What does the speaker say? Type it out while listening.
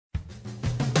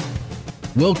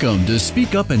Welcome to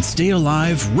Speak Up and Stay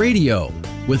Alive RadiOh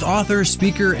with author,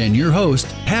 speaker, and your host,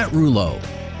 Pat Rouleau.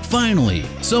 Finally,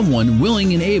 someone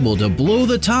willing and able to blow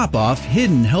the top off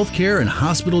hidden healthcare and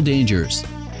hospital dangers.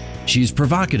 She's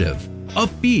provocative,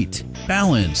 upbeat,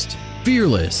 balanced,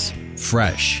 fearless,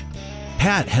 fresh.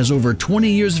 Pat has over 20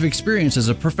 years of experience as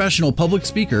a professional public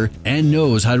speaker and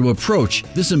knows how to approach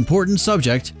this important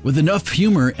subject with enough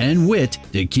humor and wit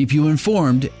to keep you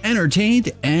informed,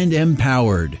 entertained, and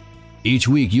empowered. Each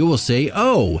week you will say,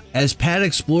 "Oh," as Pat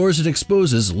explores and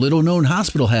exposes little-known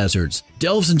hospital hazards,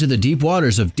 delves into the deep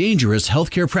waters of dangerous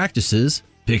healthcare practices,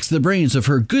 picks the brains of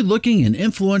her good-looking and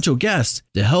influential guests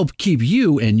to help keep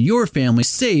you and your family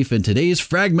safe in today's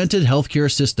fragmented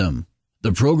healthcare system.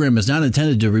 The program is not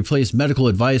intended to replace medical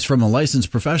advice from a licensed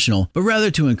professional, but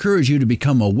rather to encourage you to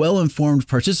become a well-informed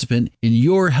participant in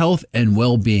your health and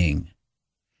well-being.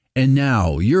 And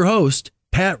now, your host,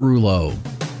 Pat Rouleau.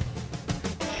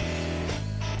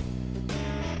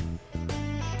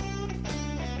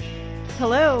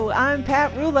 Hello, I'm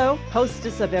Pat Rouleau,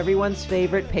 hostess of everyone's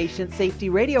favorite patient safety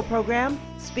radio program,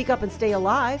 Speak Up and Stay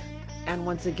Alive. And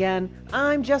once again,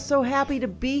 I'm just so happy to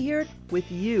be here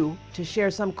with you to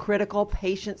share some critical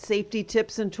patient safety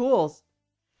tips and tools.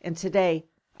 And today,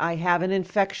 I have an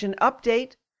infection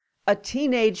update, a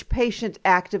teenage patient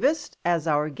activist as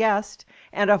our guest,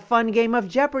 and a fun game of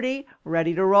Jeopardy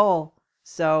ready to roll.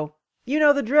 So, you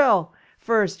know the drill.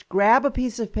 First, grab a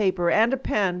piece of paper and a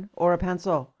pen or a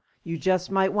pencil. You just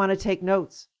might want to take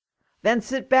notes. Then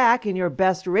sit back in your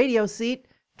best radio seat,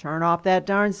 turn off that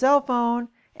darn cell phone,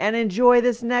 and enjoy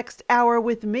this next hour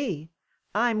with me.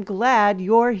 I'm glad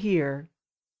you're here.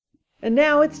 And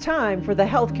now it's time for the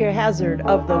healthcare hazard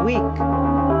of the week.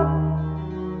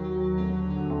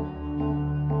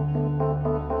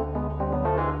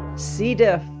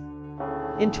 C-diff.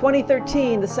 In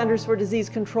 2013, the Centers for Disease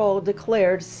Control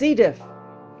declared C-diff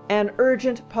an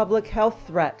urgent public health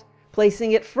threat,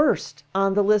 placing it first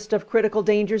on the list of critical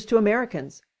dangers to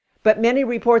Americans. But many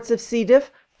reports of C.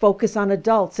 diff focus on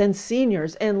adults and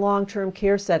seniors in long-term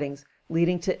care settings,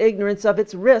 leading to ignorance of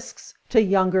its risks to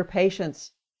younger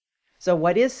patients. So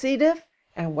what is C. diff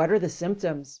and what are the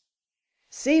symptoms?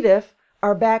 C. diff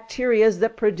are bacteria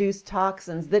that produce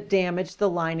toxins that damage the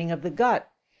lining of the gut.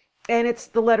 And it's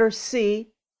the letter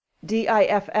C,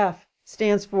 DIFF,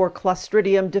 stands for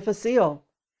Clostridium difficile.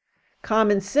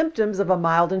 Common symptoms of a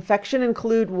mild infection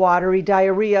include watery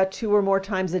diarrhea 2 or more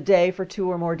times a day for 2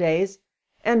 or more days,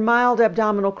 and mild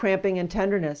abdominal cramping and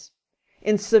tenderness.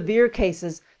 In severe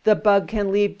cases, the bug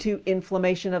can lead to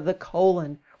inflammation of the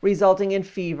colon, resulting in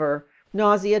fever,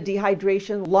 nausea,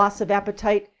 dehydration, loss of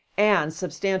appetite, and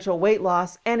substantial weight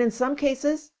loss, and in some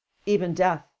cases, even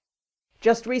death.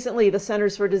 Just recently, the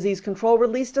Centers for Disease Control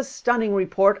released a stunning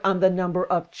report on the number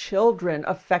of children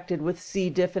affected with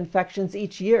C. diff infections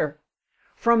each year.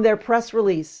 From their press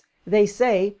release, they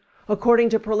say, according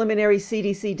to preliminary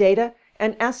CDC data,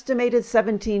 an estimated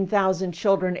 17,000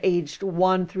 children aged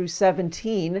 1 through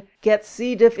 17 get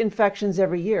C. diff infections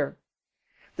every year.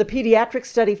 The pediatric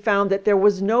study found that there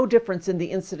was no difference in the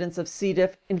incidence of C.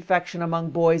 diff infection among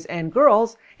boys and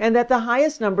girls, and that the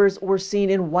highest numbers were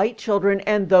seen in white children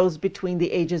and those between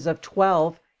the ages of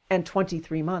 12 and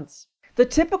 23 months. The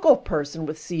typical person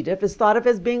with C. diff is thought of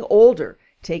as being older,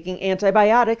 taking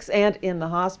antibiotics, and in the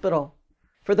hospital.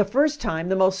 For the first time,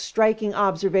 the most striking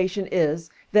observation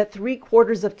is that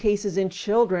 3/4 of cases in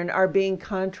children are being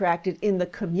contracted in the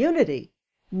community,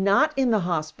 not in the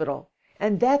hospital,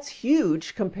 and that's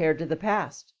huge compared to the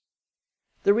past.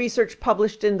 The research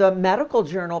published in the medical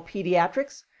journal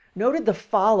Pediatrics noted the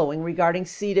following regarding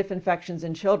C. diff infections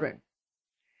in children.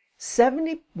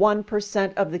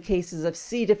 71% of the cases of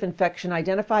C. diff infection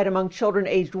identified among children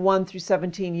aged 1 through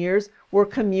 17 years were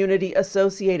community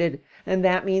associated, and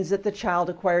that means that the child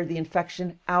acquired the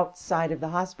infection outside of the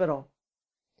hospital.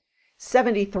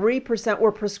 73%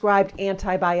 were prescribed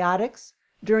antibiotics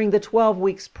during the 12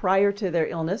 weeks prior to their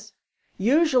illness,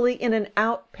 usually in an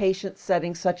outpatient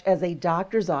setting such as a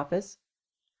doctor's office.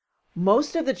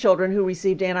 Most of the children who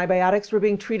received antibiotics were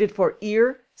being treated for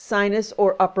ear, sinus,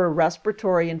 or upper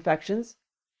respiratory infections.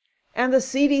 And the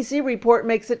CDC report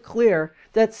makes it clear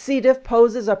that C. diff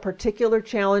poses a particular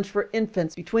challenge for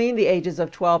infants between the ages of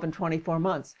 12 and 24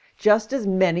 months, just as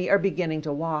many are beginning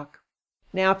to walk.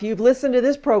 Now, if you've listened to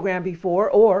this program before,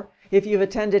 or if you've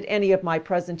attended any of my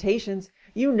presentations,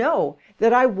 you know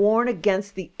that I warn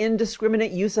against the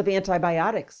indiscriminate use of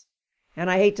antibiotics. And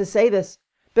I hate to say this,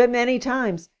 but many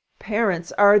times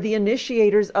parents are the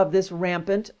initiators of this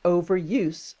rampant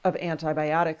overuse of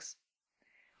antibiotics.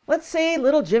 Let's say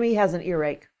little Jimmy has an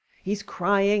earache. He's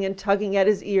crying and tugging at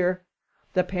his ear,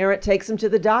 The parent takes him to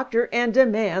the doctor and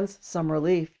demands some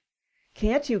relief.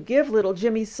 "Can't you give little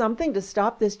Jimmy something to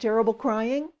stop this terrible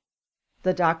crying?"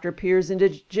 The doctor peers into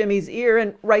Jimmy's ear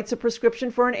and writes a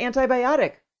prescription for an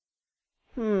antibiotic.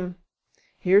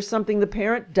 Here's something the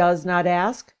parent does not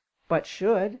ask, but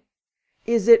should.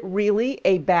 Is it really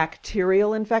a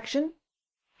bacterial infection?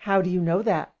 How do you know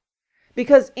that?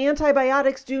 Because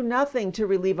antibiotics do nothing to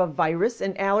relieve a virus,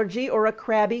 an allergy, or a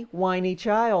crabby, whiny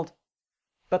child.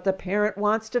 But the parent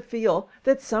wants to feel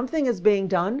that something is being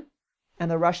done, and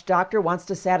the rush doctor wants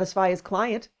to satisfy his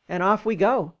client, and off we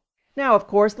go. Now, of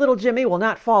course, little Jimmy will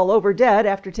not fall over dead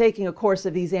after taking a course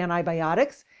of these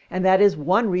antibiotics, and that is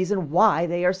one reason why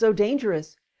they are so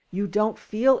dangerous. You don't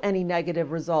feel any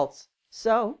negative results,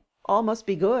 so all must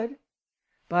be good.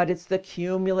 But it's the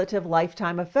cumulative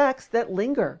lifetime effects that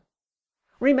linger.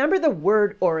 Remember the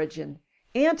word origin.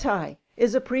 Anti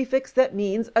is a prefix that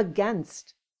means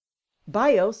against.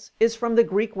 Bios is from the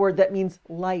Greek word that means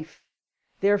life.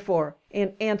 Therefore,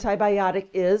 an antibiotic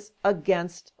is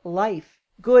against life,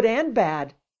 good and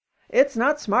bad. It's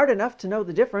not smart enough to know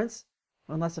the difference,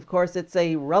 unless, of course, it's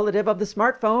a relative of the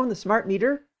smartphone, the smart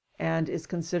meter, and is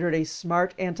considered a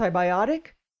smart antibiotic.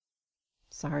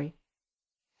 Sorry.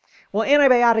 Well,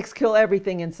 antibiotics kill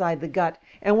everything inside the gut,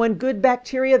 and when good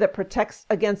bacteria that protects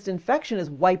against infection is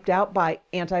wiped out by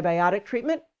antibiotic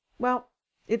treatment, well,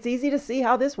 it's easy to see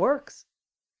how this works.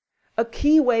 A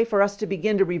key way for us to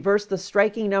begin to reverse the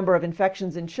striking number of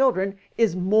infections in children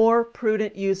is more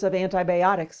prudent use of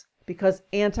antibiotics, because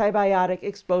antibiotic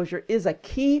exposure is a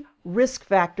key risk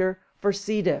factor for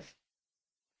C. diff.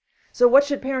 So what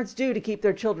should parents do to keep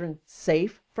their children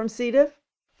safe from C. diff?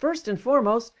 First and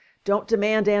foremost, don't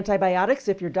demand antibiotics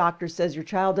if your doctor says your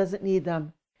child doesn't need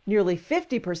them. Nearly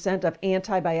 50% of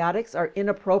antibiotics are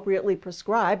inappropriately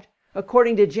prescribed,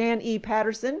 according to Jan E.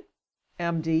 Patterson,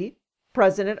 MD,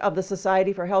 President of the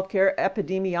Society for Healthcare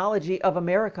Epidemiology of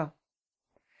America.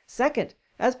 Second,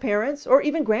 as parents or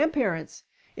even grandparents,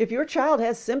 if your child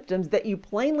has symptoms that you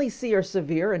plainly see are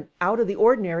severe and out of the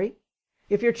ordinary,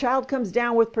 if your child comes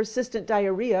down with persistent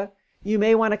diarrhea, you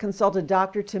may want to consult a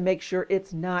doctor to make sure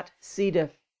it's not C.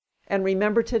 diff. And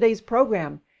remember today's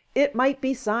program. It might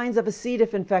be signs of a C.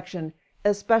 diff infection,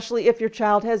 especially if your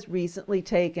child has recently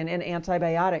taken an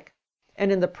antibiotic.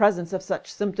 And in the presence of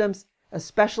such symptoms,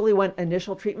 especially when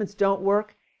initial treatments don't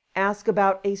work, ask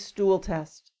about a stool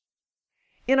test.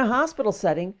 In a hospital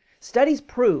setting, studies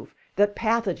prove that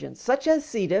pathogens such as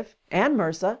C. diff and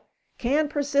MRSA can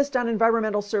persist on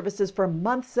environmental surfaces for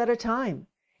months at a time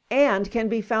and can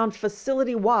be found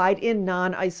facility-wide in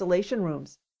non-isolation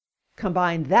rooms.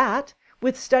 Combine that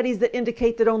with studies that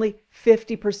indicate that only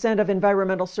 50% of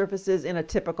environmental surfaces in a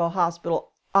typical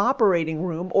hospital operating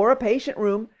room or a patient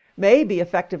room may be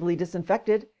effectively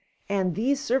disinfected, and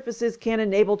these surfaces can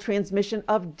enable transmission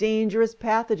of dangerous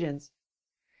pathogens.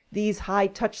 These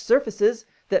high-touch surfaces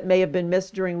that may have been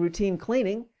missed during routine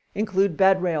cleaning include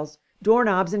bed rails,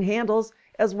 doorknobs, and handles,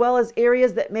 as well as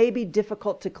areas that may be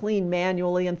difficult to clean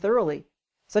manually and thoroughly,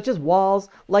 such as walls,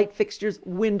 light fixtures,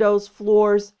 windows,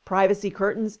 floors, privacy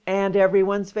curtains, and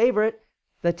everyone's favorite,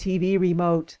 the TV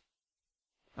remote.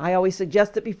 I always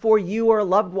suggest that before you or a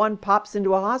loved one pops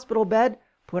into a hospital bed,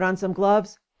 put on some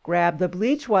gloves, grab the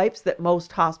bleach wipes that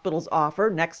most hospitals offer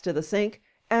next to the sink,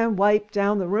 and wipe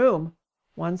down the room,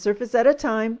 one surface at a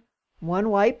time, one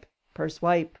wipe per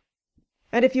swipe.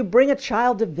 And if you bring a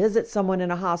child to visit someone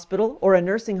in a hospital or a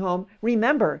nursing home,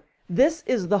 remember, this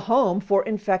is the home for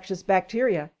infectious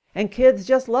bacteria, and kids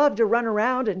just love to run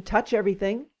around and touch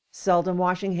everything, seldom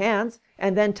washing hands,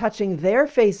 and then touching their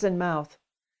face and mouth.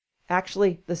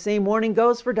 Actually, the same warning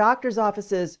goes for doctors'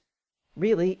 offices,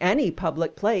 really any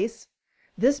public place.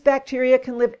 This bacteria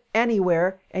can live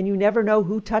anywhere, and you never know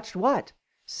who touched what.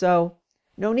 So,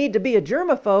 no need to be a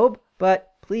germaphobe,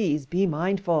 but please be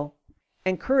mindful.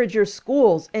 Encourage your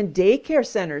schools and daycare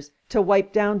centers to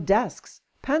wipe down desks,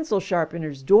 pencil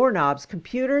sharpeners, doorknobs,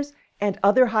 computers, and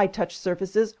other high-touch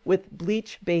surfaces with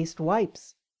bleach-based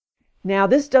wipes. Now,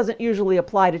 this doesn't usually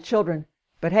apply to children,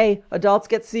 but hey, adults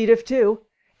get C. diff too,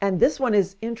 and this one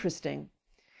is interesting.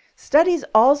 Studies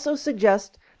also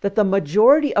suggest that the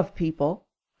majority of people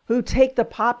who take the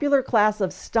popular class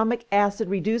of stomach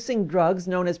acid-reducing drugs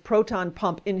known as proton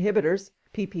pump inhibitors,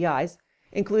 PPIs,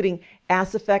 including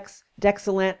Acifex,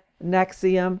 Dexilant,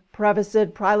 Nexium,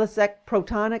 Prevacid, Prilosec,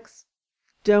 Protonix,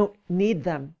 don't need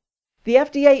them. The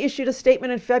FDA issued a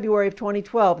statement in February of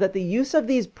 2012 that the use of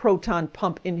these proton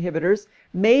pump inhibitors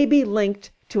may be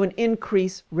linked to an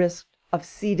increased risk of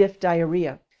C. diff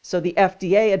diarrhea. So the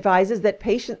FDA advises that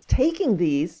patients taking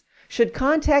these should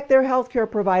contact their healthcare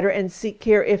provider and seek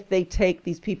care if they take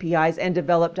these PPIs and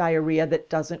develop diarrhea that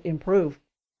doesn't improve.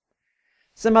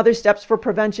 Some other steps for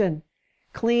prevention.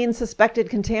 Clean suspected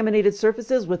contaminated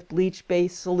surfaces with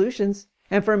bleach-based solutions.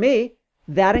 And for me,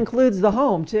 that includes the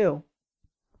home too.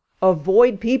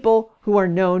 Avoid people who are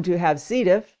known to have C.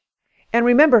 diff. And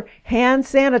remember, hand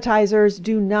sanitizers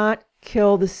do not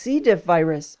kill the C. diff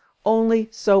virus, only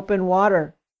soap and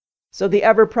water. So the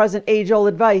ever-present age-old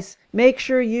advice, make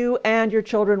sure you and your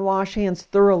children wash hands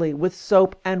thoroughly with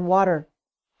soap and water.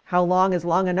 How long is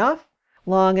long enough?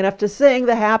 Long enough to sing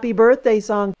the happy birthday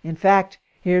song. In fact,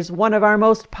 here's one of our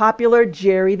most popular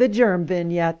Jerry the Germ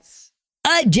vignettes.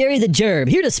 I'm Jerry the Germ,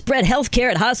 here to spread healthcare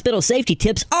and hospital safety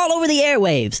tips all over the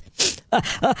airwaves.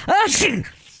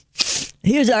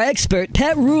 Here's our expert,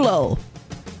 Pat Rouleau.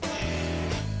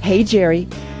 Hey, Jerry.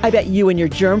 I bet you and your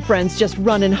germ friends just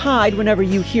run and hide whenever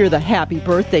you hear the happy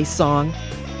birthday song.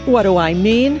 What do I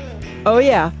mean? Oh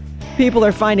yeah, people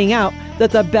are finding out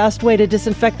that the best way to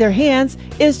disinfect their hands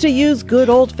is to use good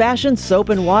old-fashioned soap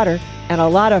and water and a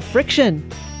lot of friction.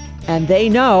 And they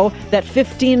know that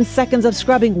 15 seconds of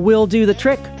scrubbing will do the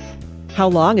trick. How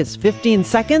long is 15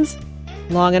 seconds?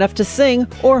 Long enough to sing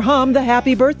or hum the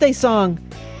happy birthday song.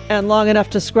 And long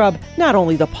enough to scrub not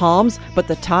only the palms, but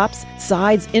the tops,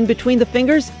 sides, in between the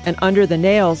fingers, and under the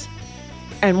nails.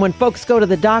 And when folks go to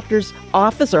the doctor's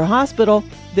office or hospital,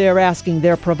 they're asking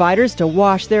their providers to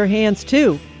wash their hands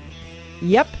too.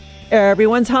 Yep,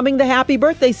 everyone's humming the happy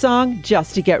birthday song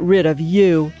just to get rid of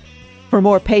you. For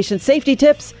more patient safety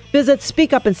tips, visit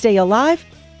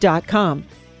speakupandstayalive.com.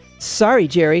 Sorry,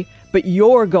 Jerry, but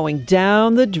you're going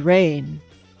down the drain.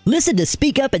 Listen to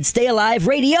Speak Up and Stay Alive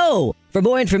Radio. For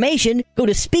more information, go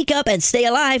to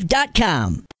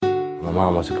speakupandstayalive.com. My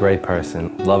mom was a great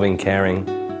person, loving, caring.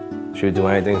 She would do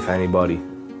anything for anybody,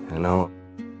 you know.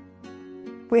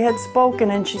 We had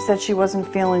spoken and she said she wasn't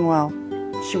feeling well.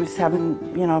 She was having,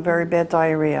 very bad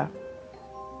diarrhea.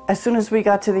 As soon as we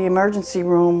got to the emergency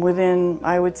room, within,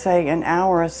 I would say, an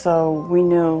hour or so, we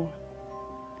knew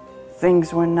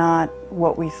things were not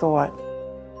what we thought.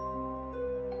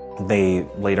 They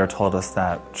later told us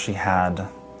that she had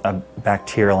a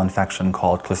bacterial infection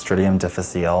called Clostridium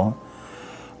difficile,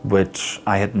 which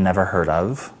I had never heard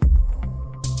of.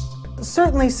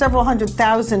 Certainly several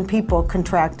 100,000 people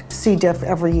contract C. diff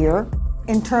every year.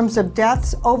 In terms of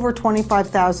deaths, over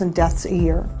 25,000 deaths a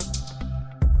year.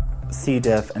 C.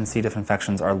 diff and C. diff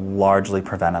infections are largely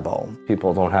preventable.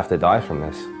 People don't have to die from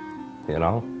this, you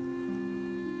know?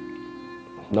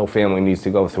 No family needs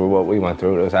to go through what we went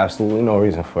through. There's absolutely no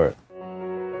reason for it.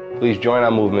 Please join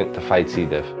our movement to fight C.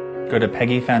 diff. Go to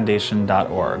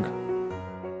peggyfoundation.org.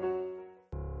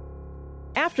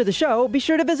 After the show, be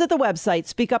sure to visit the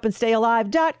website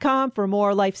speakupandstayalive.com for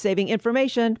more life-saving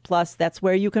information. Plus, that's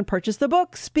where you can purchase the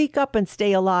book, Speak Up and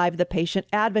Stay Alive, The Patient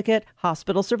Advocate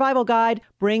Hospital Survival Guide.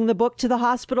 Bring the book to the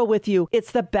hospital with you.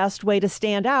 It's the best way to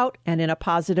stand out, and in a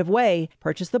positive way.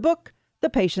 Purchase the book, the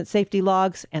patient safety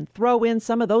logs, and throw in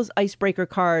some of those icebreaker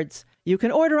cards. You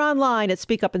can order online at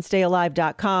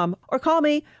speakupandstayalive.com or call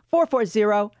me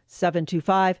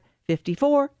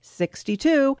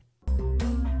 440-725-5462.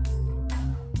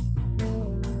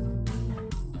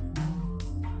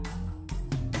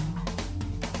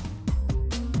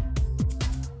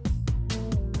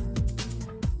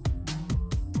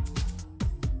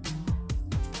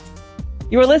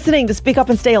 You are listening to Speak Up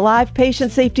and Stay Alive,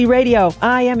 Patient Safety Radio.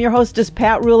 I am your hostess,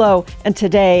 Pat Rouleau, and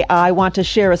today I want to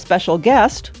share a special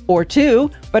guest, or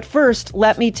two, but first,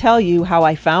 let me tell you how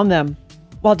I found them.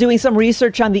 While doing some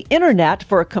research on the internet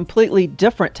for a completely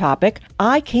different topic,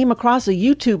 I came across a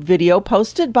YouTube video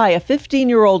posted by a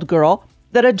 15-year-old girl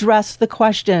that addressed the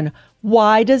question,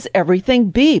 why does everything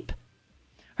beep?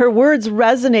 Her words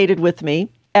resonated with me,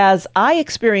 as I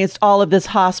experienced all of this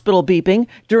hospital beeping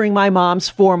during my mom's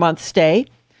 4-month stay.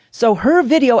 So her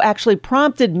video actually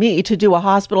prompted me to do a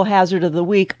hospital hazard of the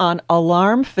week on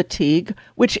alarm fatigue,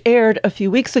 which aired a few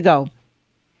weeks ago.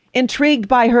 Intrigued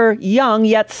by her young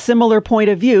yet similar point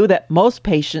of view that most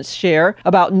patients share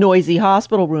about noisy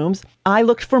hospital rooms, I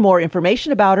looked for more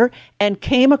information about her and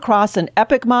came across an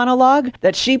epic monologue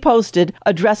that she posted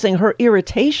addressing her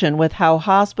irritation with how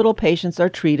hospital patients are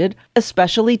treated,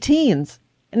 especially teens.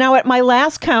 Now, at my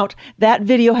last count, that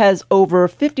video has over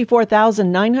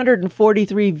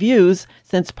 54,943 views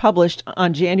since published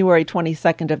on January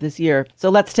 22nd of this year. So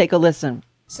let's take a listen.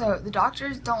 So the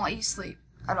doctors don't let you sleep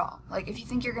at all. Like, if you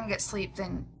think you're going to get sleep,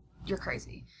 then you're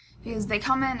crazy. Because they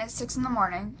come in at 6 in the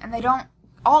morning, and they don't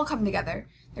all come together.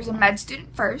 There's a med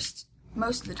student first,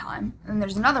 most of the time, and then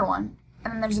there's another one,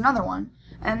 and then there's another one,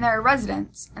 and then there are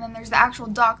residents, and then there's the actual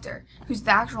doctor, who's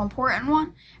the actual important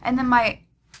one, and then my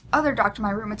other doctor,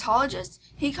 my rheumatologist,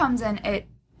 he comes in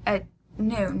at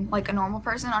noon, like a normal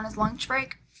person on his lunch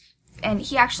break, and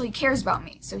he actually cares about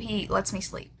me, so he lets me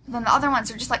sleep. Then the other ones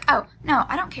are just like, oh, no,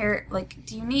 I don't care. Like,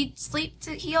 do you need sleep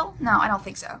to heal? No, I don't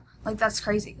think so. Like, that's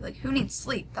crazy. Like, who needs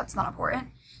sleep? That's not important.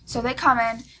 So they come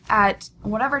in at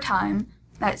whatever time,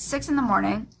 at 6 in the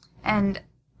morning, and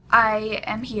I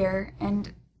am here,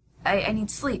 and I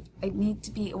need sleep. I need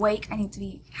to be awake. I need to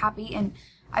be happy, and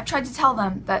I've tried to tell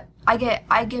them that I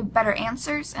give better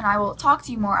answers, and I will talk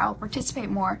to you more, I will participate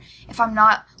more if I'm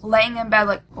not laying in bed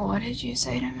like, oh, what did you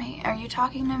say to me? Are you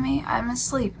talking to me? I'm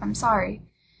asleep. I'm sorry.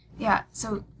 Yeah,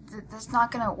 so that's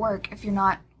not going to work if you're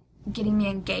not getting me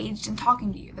engaged and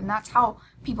talking to you. Then that's how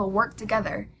people work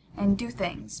together and do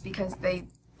things, because they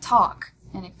talk,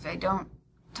 and if they don't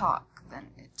talk, then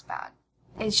it's bad.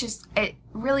 It's just, it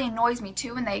really annoys me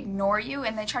too when they ignore you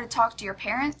and they try to talk to your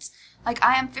parents. Like,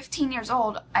 I am 15 years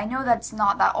old. I know that's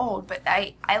not that old, but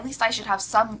at least I should have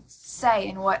some say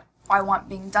in what I want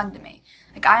being done to me.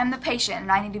 Like, I am the patient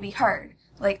and I need to be heard.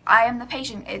 Like, I am the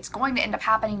patient. It's going to end up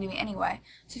happening to me anyway.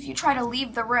 So if you try to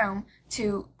leave the room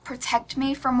to protect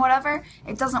me from whatever,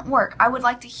 it doesn't work. I would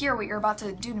like to hear what you're about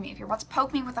to do to me. If you're about to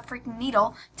poke me with a freaking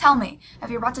needle, tell me. If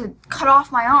you're about to cut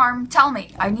off my arm, tell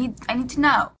me. I need to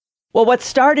know. Well, what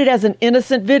started as an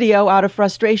innocent video out of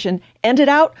frustration ended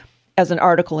out as an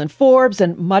article in Forbes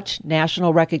and much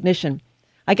national recognition.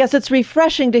 I guess it's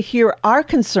refreshing to hear our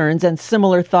concerns and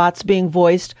similar thoughts being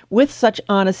voiced with such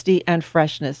honesty and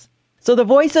freshness. So the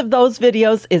voice of those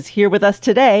videos is here with us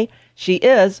today. She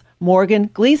is Morgan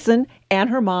Gleason, and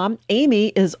her mom, Amy,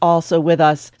 is also with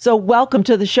us. So welcome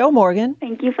to the show, Morgan.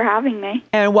 Thank you for having me.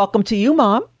 And welcome to you,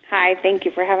 Mom. Hi, thank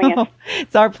you for having us.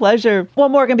 It's our pleasure. Well,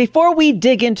 Morgan, before we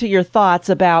dig into your thoughts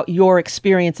about your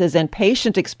experiences and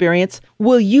patient experience,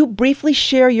 will you briefly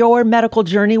share your medical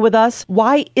journey with us?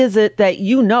 Why is it that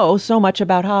you know so much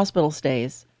about hospital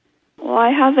stays? Well,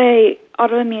 I have a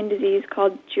autoimmune disease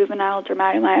called juvenile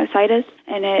dermatomyositis,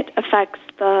 and it affects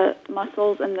the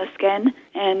muscles and the skin,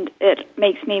 and it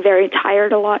makes me very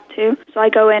tired a lot too. So I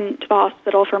go into the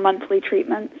hospital for monthly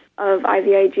treatments of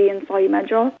IVIG and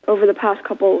Solumedrol. Over the past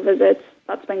couple of visits,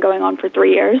 that's been going on for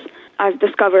 3 years, I've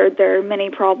discovered there are many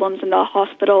problems in the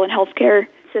hospital and healthcare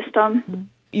system.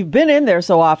 You've been in there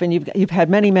so often, you've had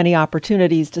many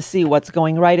opportunities to see what's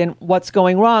going right and what's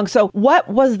going wrong. So what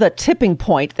was the tipping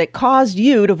point that caused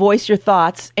you to voice your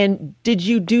thoughts, and did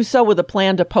you do so with a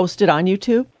plan to post it on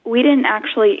YouTube? We didn't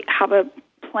actually have a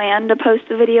plan to post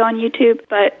the video on YouTube,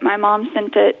 but my mom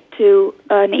sent it to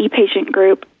an e-patient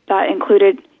group that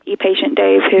included e-patient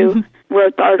Dave, who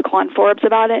wrote the article on Forbes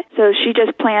about it. So she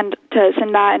just planned to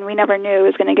send that, and we never knew it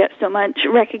was going to get so much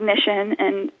recognition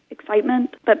and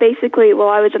excitement. But basically, while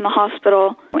I was in the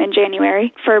hospital in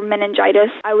January for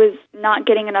meningitis, I was not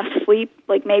getting enough sleep,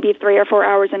 like maybe 3 or 4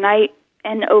 hours a night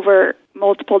and over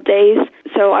multiple days.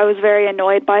 So I was very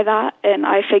annoyed by that, and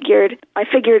I figured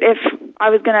if I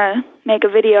was going to make a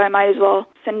video, I might as well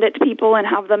send it to people and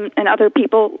have them and other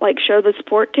people like show the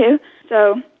support too.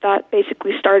 So that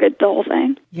basically started the whole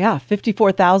thing. Yeah,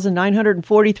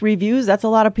 54,943 views. That's a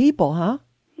lot of people, huh?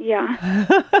 Yeah.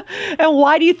 And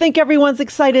why do you think everyone's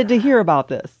excited to hear about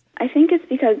this? I think it's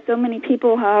because so many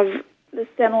people have the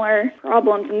similar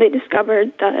problems, and they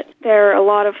discovered that there are a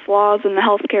lot of flaws in the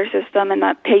healthcare system and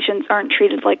that patients aren't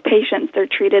treated like patients. They're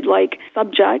treated like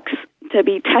subjects to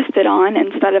be tested on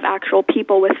instead of actual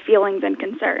people with feelings and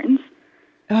concerns.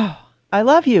 Oh, I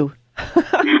love you.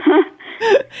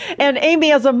 And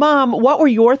Amy, as a mom, what were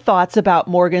your thoughts about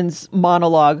Morgan's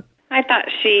monologue? I thought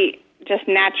she just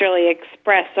naturally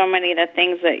expressed so many of the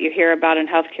things that you hear about in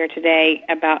healthcare today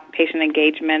about patient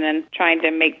engagement and trying to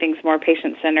make things more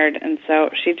patient-centered. And so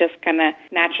she just kind of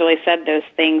naturally said those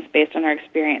things based on her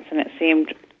experience, and it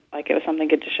seemed like it was something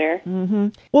good to share. Mm-hmm.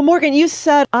 Well, Morgan, you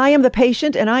said, I am the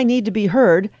patient and I need to be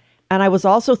heard. And I was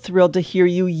also thrilled to hear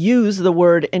you use the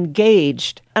word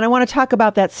engaged. And I want to talk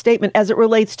about that statement as it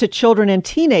relates to children and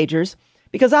teenagers,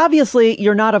 because obviously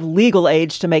you're not of legal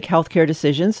age to make healthcare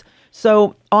decisions.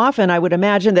 So often I would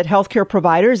imagine that healthcare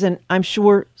providers, and I'm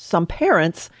sure some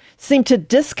parents, seem to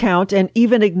discount and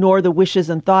even ignore the wishes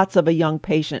and thoughts of a young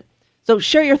patient. So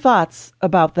share your thoughts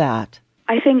about that.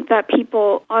 I think that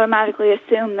people automatically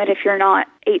assume that if you're not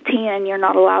 18 and you're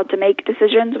not allowed to make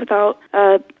decisions without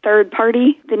a third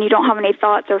party, then you don't have any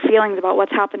thoughts or feelings about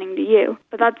what's happening to you.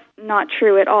 But that's not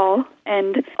true at all.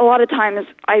 And a lot of times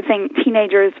I think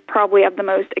teenagers probably have the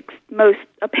most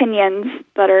opinions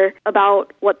that are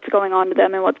about what's going on to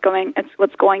them and what's going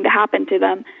to happen to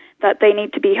them, that they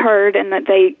need to be heard and that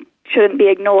they shouldn't be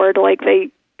ignored like they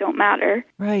don't matter.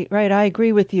 Right. I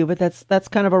agree with you, but that's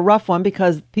kind of a rough one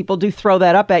because people do throw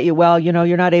that up at you. Well,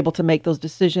 you're not able to make those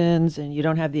decisions and you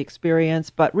don't have the experience,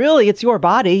 but really it's your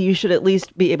body. You should at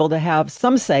least be able to have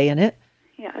some say in it.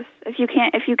 Yes. If you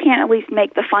can't at least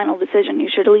make the final decision, you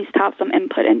should at least have some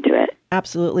input into it.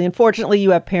 Absolutely. And fortunately,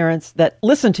 you have parents that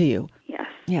listen to you. Yes.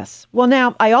 Yes. Well,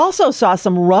 now, I also saw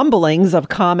some rumblings of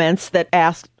comments that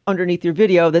asked underneath your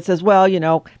video that says, well,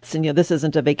 this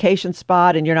isn't a vacation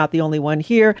spot and you're not the only one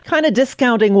here, kind of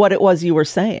discounting what it was you were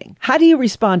saying. How do you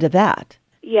respond to that?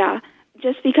 Yeah.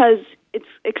 Just because it's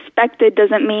expected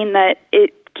doesn't mean that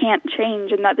it can't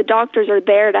change and that the doctors are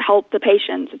there to help the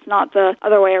patients. It's not the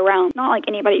other way around. Not like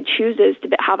anybody chooses to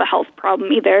have a health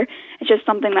problem either. It's just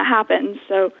something that happens.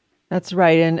 So that's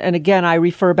right. And again, I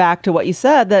refer back to what you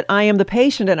said, that I am the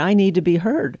patient and I need to be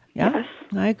heard. Yeah, yes.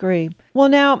 I agree. Well,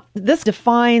 now, this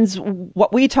defines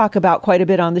what we talk about quite a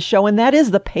bit on the show, and that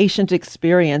is the patient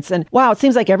experience. And wow, it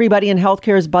seems like everybody in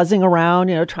healthcare is buzzing around,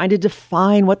 trying to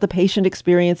define what the patient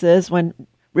experience is when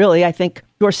really, I think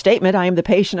your statement, I am the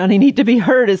patient and I need to be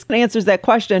heard, answers that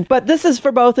question. But this is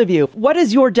for both of you. What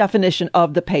is your definition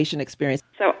of the patient experience?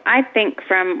 So I think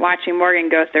from watching Morgan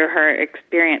go through her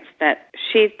experience that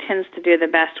she tends to do the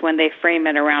best when they frame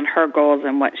it around her goals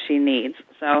and what she needs.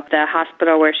 So the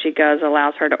hospital where she goes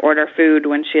allows her to order food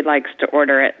when she likes to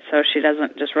order it, so she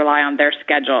doesn't just rely on their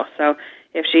schedule. So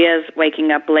if she is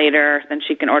waking up later, then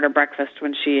she can order breakfast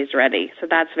when she is ready. So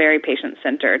that's very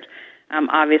patient-centered.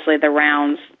 Obviously, the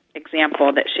rounds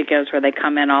example that she gives where they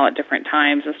come in all at different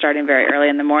times and starting very early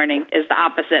in the morning is the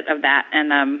opposite of that,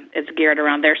 and it's geared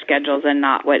around their schedules and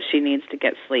not what she needs to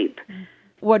get sleep.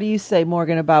 What do you say,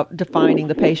 Morgan, about defining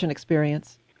the patient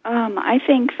experience? I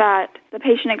think that the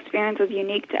patient experience is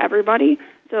unique to everybody.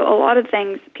 So a lot of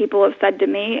things people have said to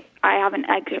me, I haven't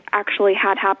actually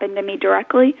had happen to me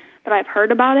directly, but I've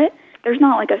heard about it. There's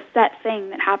not like a set thing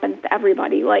that happens to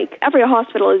everybody. Like every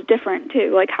hospital is different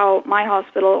too, like how my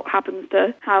hospital happens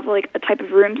to have like a type of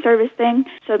room service thing.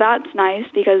 So that's nice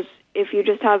because if you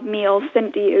just have meals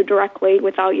sent to you directly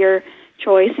without your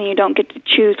choice and you don't get to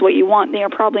choose what you want, then you're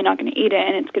probably not going to eat it,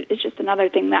 and it's just another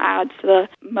thing that adds to the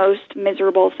most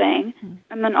miserable thing.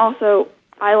 And then also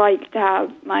I like to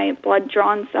have my blood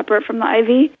drawn separate from the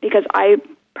IV because I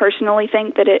personally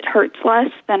think that it hurts less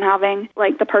than having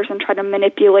like the person try to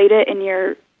manipulate it in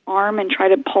your arm and try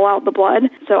to pull out the blood.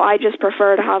 So I just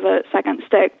prefer to have a second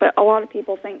stick, but a lot of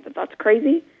people think that that's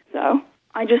crazy. So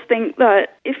I just think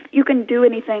that if you can do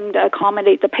anything to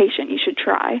accommodate the patient, you should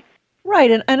try.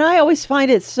 Right. And I always find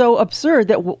it so absurd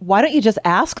that why don't you just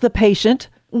ask the patient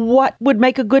what would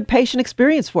make a good patient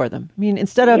experience for them? I mean,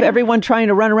 instead of everyone trying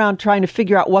to run around trying to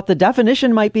figure out what the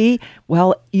definition might be,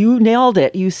 well, you nailed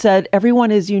it. You said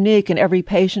everyone is unique and every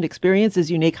patient experience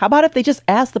is unique. How about if they just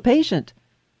ask the patient?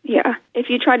 Yeah. If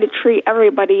you try to treat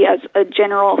everybody as a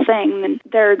general thing, then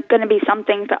there are going to be some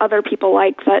things that other people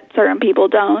like that certain people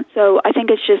don't. So I think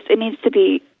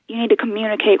you need to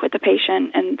communicate with the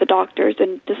patient and the doctors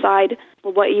and decide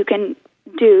what you can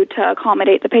do to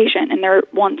accommodate the patient and their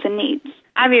wants and needs.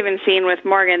 I've even seen with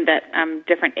Morgan that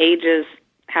different ages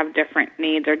have different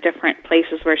needs or different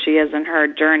places where she is in her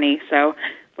journey. So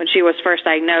when she was first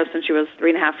diagnosed, and she was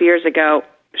 3.5 years ago,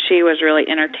 she was really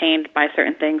entertained by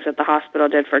certain things that the hospital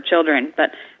did for children.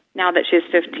 But now that she's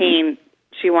 15,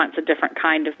 she wants a different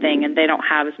kind of thing, and they don't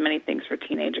have as many things for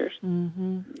teenagers.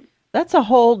 Mm-hmm. That's a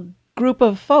whole group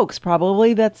of folks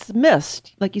probably that's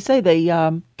missed. Like you say, they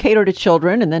cater to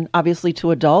children and then obviously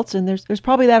to adults, and there's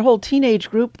probably that whole teenage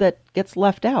group that gets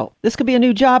left out. This could be a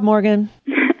new job, Morgan.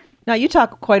 Now, you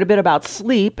talk quite a bit about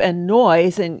sleep and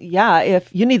noise, and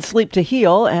if you need sleep to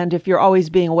heal, and if you're always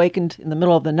being awakened in the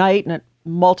middle of the night and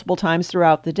multiple times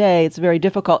throughout the day, it's very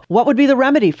difficult. What would be the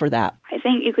remedy for that? I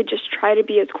think you could just try to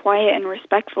be as quiet and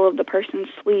respectful of the person's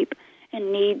sleep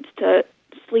and needs to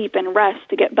sleep and rest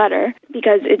to get better,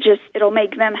 because it'll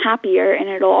make them happier and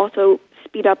it'll also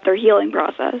speed up their healing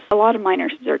process. A lot of my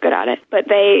nurses are good at it, but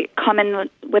they come in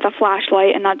with a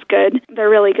flashlight, and that's good. They're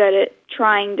really good at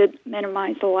trying to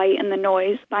minimize the light and the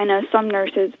noise. I know some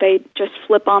nurses, they just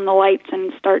flip on the lights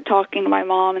and start talking to my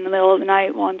mom in the middle of the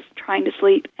night while I'm trying to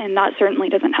sleep, and that certainly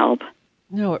doesn't help.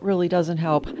 No, it really doesn't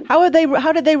help. How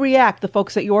did they react, the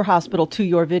folks at your hospital, to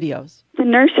your videos? The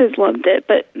nurses loved it,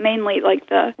 but mainly like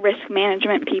the risk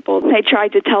management people. They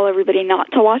tried to tell everybody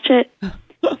not to watch it.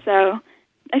 So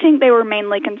I think they were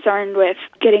mainly concerned with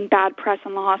getting bad press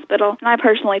in the hospital. And I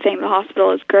personally think the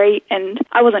hospital is great, and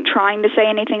I wasn't trying to say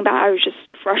anything bad. I was just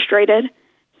frustrated.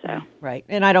 So. Right.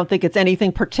 And I don't think it's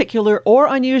anything particular or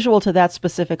unusual to that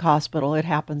specific hospital. It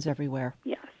happens everywhere.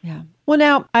 Yes. Yeah. Well,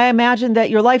 now, I imagine that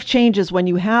your life changes when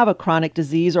you have a chronic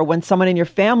disease or when someone in your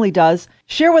family does.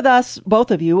 Share with us,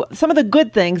 both of you, some of the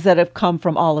good things that have come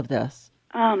from all of this.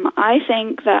 I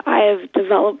think that I have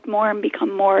developed more and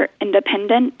become more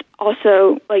independent.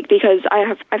 Also, because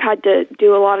I've had to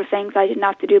do a lot of things I didn't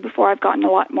have to do before. I've gotten a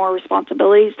lot more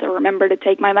responsibilities to remember to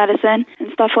take my medicine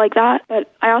and stuff like that.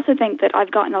 But I also think that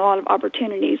I've gotten a lot of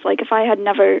opportunities. Like, if I had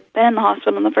never been in the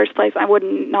hospital in the first place, I would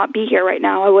not be here right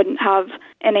now. I wouldn't have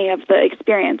any of the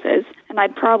experiences. And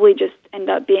I'd probably just end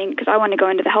up being, because I want to go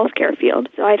into the healthcare field.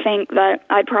 So I think that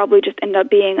I'd probably just end up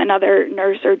being another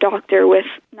nurse or doctor with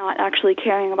not actually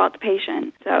caring about the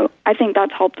patient. So I think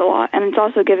that's helped a lot. And it's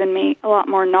also given me a lot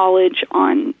more knowledge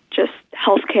on just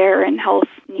healthcare and health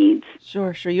needs.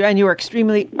 Sure. And you were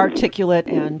extremely articulate,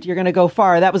 and you're going to go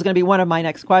far. That was going to be one of my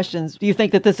next questions. Do you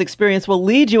think that this experience will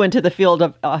lead you into the field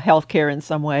of healthcare in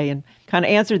some way? And kind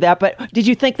of answered that. But did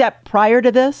you think that prior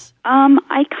to this?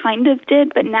 I kind of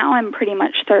did, but now I'm pretty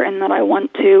much certain that I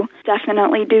want to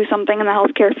definitely do something in the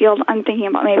healthcare field. I'm thinking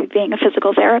about maybe being a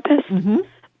physical therapist. Mm-hmm.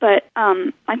 But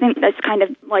I think that's kind of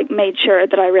made sure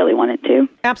that I really wanted to.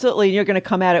 Absolutely. You're going to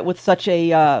come at it with such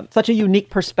a unique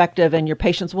perspective, and your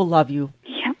patients will love you.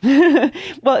 Yeah.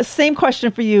 Well, same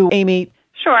question for you, Amy.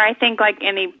 Sure. I think like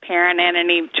any parent and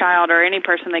any child or any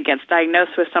person that gets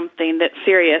diagnosed with something that's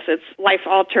serious, it's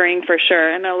life-altering for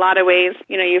sure. In a lot of ways,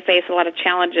 you face a lot of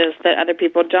challenges that other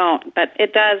people don't. But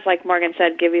it does, like Morgan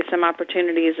said, give you some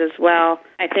opportunities as well.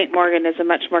 I think Morgan is a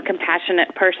much more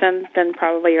compassionate person than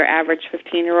probably your average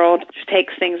 15-year-old. She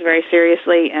takes things very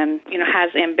seriously and,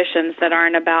 has ambitions that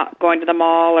aren't about going to the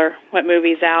mall or what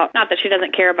movie's out. Not that she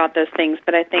doesn't care about those things,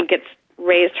 but I think it's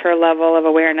raised her level of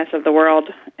awareness of the world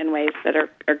in ways that are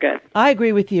good. I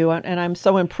agree with you, and I'm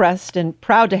so impressed and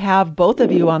proud to have both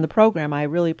of you on the program. I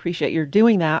really appreciate your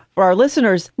doing that for our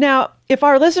listeners. Now, if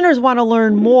our listeners want to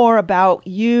learn more about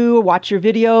you, watch your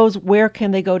videos, where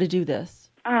can they go to do this?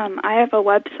 I have a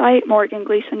website,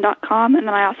 morgangleason.com, and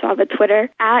then I also have a Twitter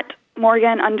at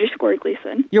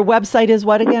Morgan_Gleason. Your website is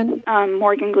what again?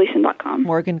 MorganGleason.com.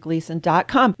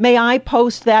 MorganGleason.com. May I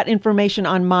post that information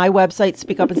on my website,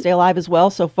 Speak Up and Stay Alive, as well,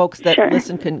 so folks that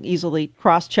listen can easily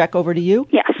cross-check over to you?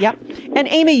 Yes. Yep. And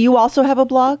Amy, you also have a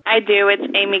blog? I do. It's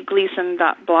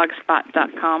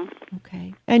amygleason.blogspot.com.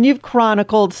 Okay. And you've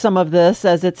chronicled some of this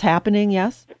as it's happening,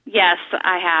 yes? Yes,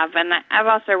 I have. And I've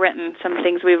also written some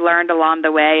things we've learned along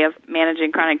the way of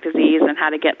managing chronic disease and how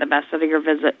to get the best out of your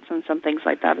visits and some things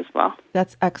like that as well.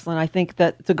 That's excellent. I think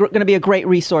that it's going to be a great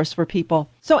resource for people.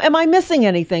 So am I missing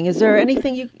anything? Is there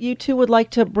anything you two would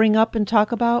like to bring up and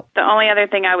talk about? The only other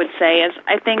thing I would say is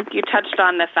I think you touched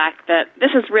on the fact that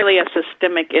this is really a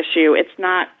systemic issue. It's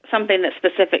not something that's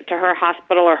specific to her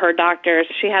hospital or her doctors.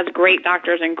 She has great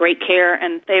doctors and great care,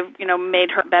 and they've,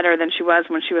 made her better than she was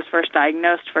when she was first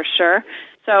diagnosed, for sure.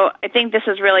 So I think this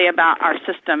is really about our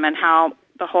system and how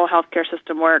the whole healthcare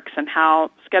system works and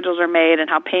how schedules are made and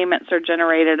how payments are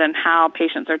generated and how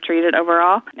patients are treated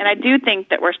overall. And I do think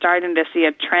that we're starting to see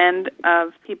a trend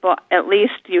of people, at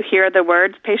least you hear the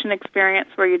words patient experience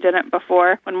where you didn't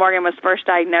before. When Morgan was first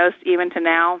diagnosed, even to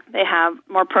now, they have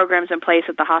more programs in place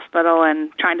at the hospital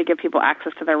and trying to give people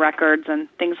access to their records and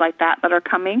things like that are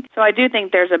coming. So I do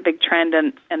think there's a big trend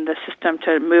in the system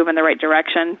to move in the right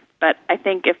direction. But I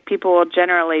think if people will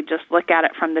generally just look at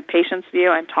it from the patient's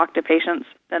view and talk to patients,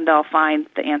 then they'll find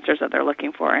the answers that they're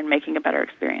looking for and making a better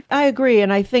experience. I agree,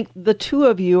 and I think the two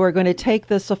of you are going to take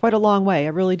this quite a long way. I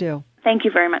really do. Thank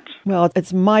you very much. Well,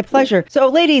 it's my pleasure. So,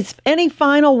 ladies, any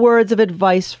final words of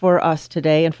advice for us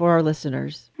today and for our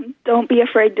listeners? Don't be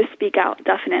afraid to speak out,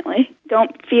 definitely.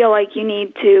 Don't feel like you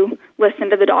need to listen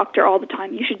to the doctor all the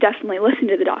time. You should definitely listen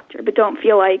to the doctor, but don't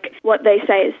feel like what they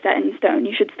say is set in stone.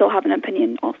 You should still have an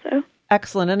opinion also.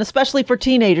 Excellent. And especially for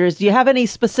teenagers, do you have any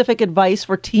specific advice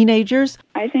for teenagers?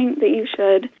 I think that you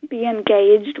should be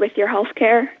engaged with your health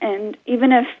care, and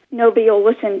even if nobody will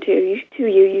listen to you,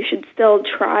 you should still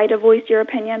try to voice your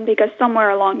opinion, because somewhere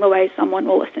along the way someone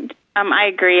will listen to you. I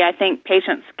agree. I think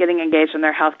patients getting engaged in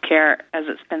their health care, as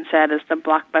it's been said, is the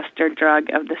blockbuster drug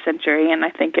of the century, and I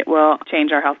think it will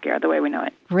change our health care the way we know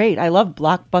it. Great. I love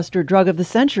blockbuster drug of the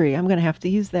century. I'm going to have to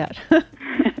use that.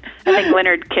 I think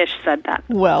Leonard Kish said that.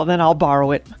 Well, then I'll borrow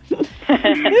it.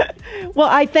 Well,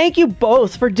 I thank you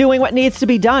both for doing what needs to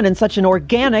be done in such an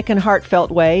organic and heartfelt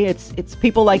way. It's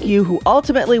people like you who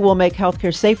ultimately will make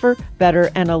healthcare safer, better,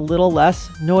 and a little less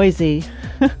noisy.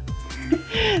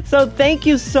 So thank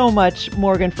you so much,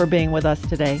 Morgan, for being with us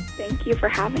today. Thank you for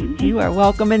having me. You are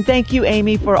welcome. And thank you,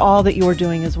 Amy, for all that you're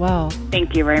doing as well.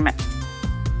 Thank you very much.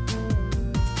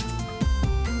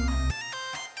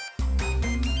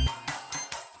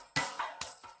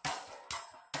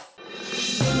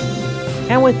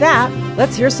 And with that,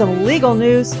 let's hear some legal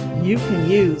news you can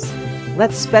use.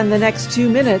 Let's spend the next 2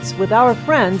 minutes with our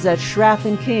friends at Schraff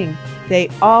 & King. They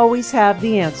always have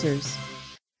the answers.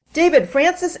 David,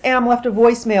 Francis M. left a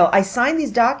voicemail. I signed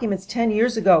these documents 10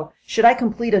 years ago. Should I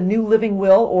complete a new living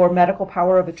will or medical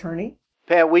power of attorney?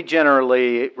 Pat, we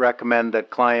generally recommend that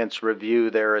clients review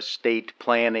their estate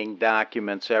planning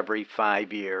documents every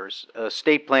 5 years.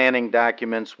 Estate planning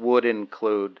documents would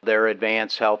include their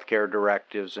advanced healthcare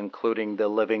directives, including the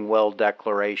living will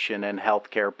declaration and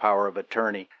healthcare power of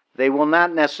attorney. They will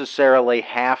not necessarily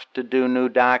have to do new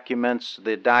documents.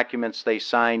 The documents they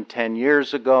signed 10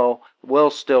 years ago will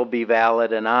still be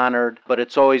valid and honored, but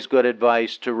it's always good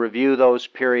advice to review those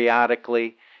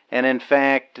periodically. And in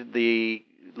fact, the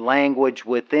language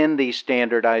within these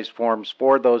standardized forms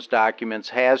for those documents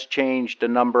has changed a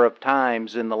number of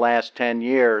times in the last 10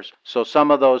 years. So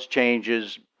some of those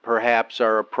changes perhaps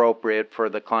are appropriate for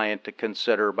the client to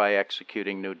consider by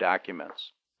executing new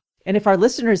documents. And if our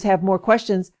listeners have more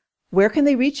questions, where can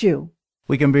they reach you?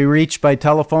 We can be reached by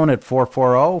telephone at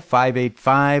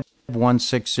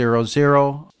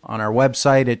 440-585-1600, on our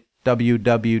website at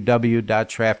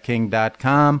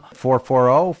www.schraffking.com,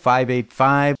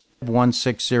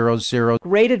 440-585-1600.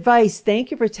 Great advice. Thank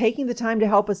you for taking the time to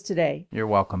help us today. You're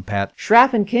welcome, Pat.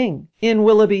 Schraff & King in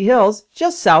Willoughby Hills,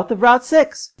 just south of Route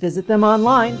 6. Visit them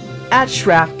online at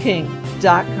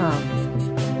schraffking.com.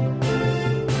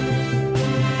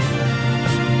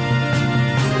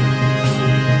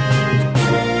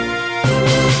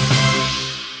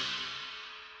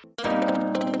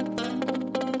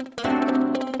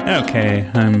 Okay,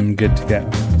 I'm good to go.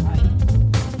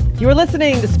 You are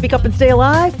listening to Speak Up and Stay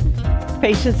Alive,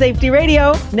 Patient Safety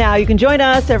Radio. Now you can join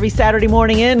us every Saturday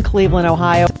morning in Cleveland,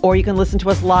 Ohio, or you can listen to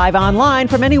us live online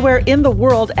from anywhere in the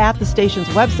world at the station's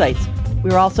websites.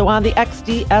 We're also on the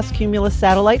XDS Cumulus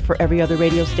satellite for every other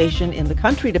radio station in the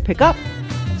country to pick up.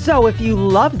 So if you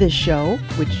love this show,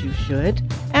 which you should,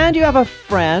 and you have a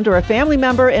friend or a family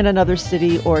member in another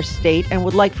city or state and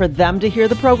would like for them to hear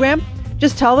the program,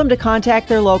 just tell them to contact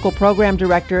their local program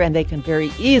director and they can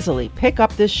very easily pick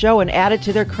up this show and add it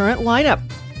to their current lineup.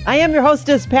 I am your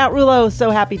hostess, Pat RuLo, so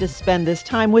happy to spend this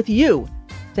time with you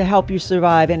to help you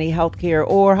survive any healthcare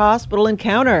or hospital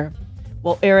encounter.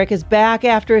 Well, Eric is back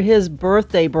after his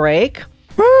birthday break.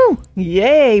 Woo!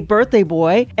 Yay, birthday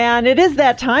boy. And it is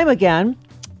that time again.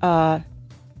 I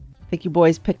think you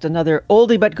boys picked another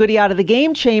oldie but goodie out of the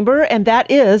game chamber, and that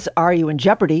is, are you in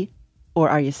jeopardy or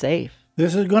are you safe?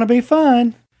 This is going to be fun.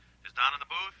 Is Don in the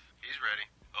booth? He's ready.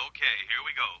 Okay, here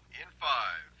we go. In 5,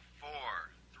 4,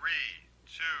 3,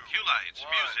 2, cue lights,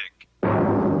 music.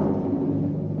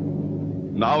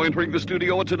 Now entering the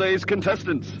studio are today's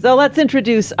contestants. So let's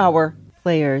introduce our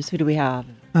players. Who do we have?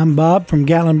 I'm Bob from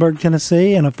Gatlinburg,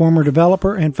 Tennessee, and a former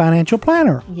developer and financial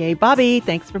planner. Yay, Bobby.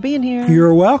 Thanks for being here.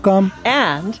 You're welcome.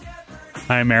 And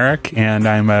I'm Eric, and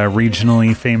I'm a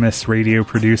regionally famous radio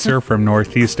producer from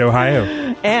Northeast Ohio.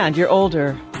 And you're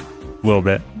older. A little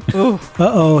bit.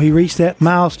 Uh-oh, he reached that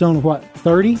milestone of what,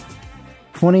 30?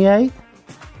 28?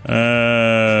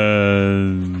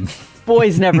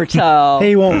 Boys never tell.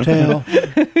 He won't tell.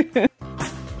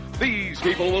 These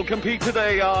people will compete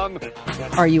today on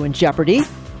Are You in Jeopardy?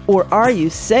 Or Are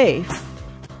You Safe?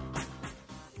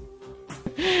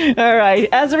 All right,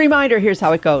 as a reminder, here's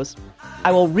how it goes.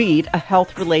 I will read a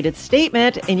health-related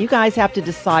statement, and you guys have to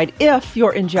decide if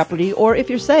you're in jeopardy or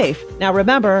if you're safe. Now,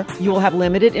 remember, you will have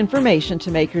limited information to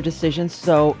make your decisions,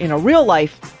 so in a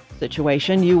real-life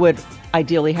situation, you would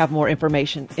ideally have more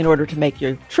information in order to make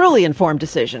your truly informed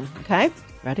decision. Okay?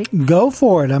 Ready? Go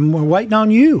for it. I'm waiting on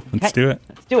you. Let's do it.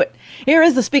 Let's do it. Here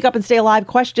is the Speak Up and Stay Alive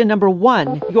question number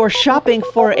 1. You're shopping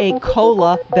for a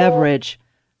cola beverage.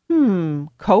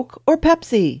 Coke or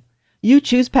Pepsi? You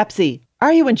choose Pepsi.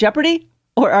 Are you in jeopardy?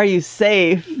 Or are you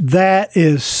safe? That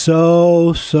is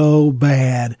so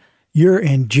bad. You're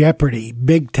in jeopardy,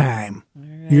 big time.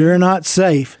 Right. You're not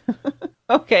safe.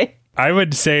 Okay. I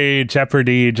would say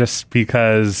jeopardy just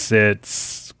because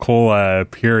it's cola,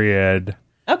 period.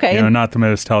 Okay. You know, not the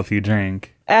most healthy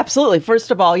drink. Absolutely.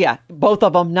 First of all, yeah, both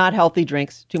of them not healthy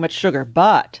drinks, too much sugar.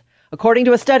 But according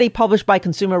to a study published by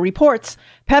Consumer Reports,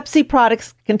 Pepsi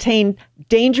products contain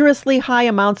dangerously high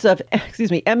amounts of,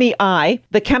 MEI,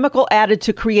 the chemical added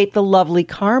to create the lovely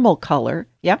caramel color.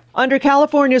 Yeah. Under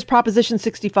California's Proposition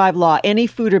 65 law, any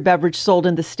food or beverage sold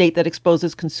in the state that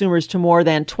exposes consumers to more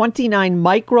than 29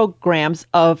 micrograms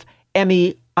of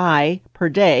MEI per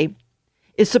day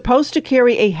is supposed to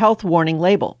carry a health warning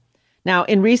label. Now,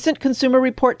 in recent Consumer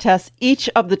Report tests, each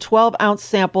of the 12-ounce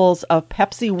samples of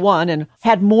Pepsi won and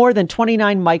had more than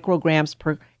 29 micrograms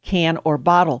per can or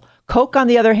bottle. Coke, on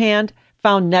the other hand,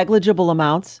 found negligible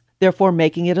amounts. therefore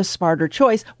making it a smarter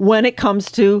choice when it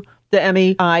comes to the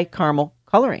MEI caramel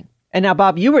coloring. And now,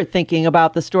 Bob, you were thinking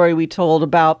about the story we told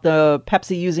about the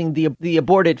Pepsi using the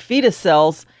aborted fetus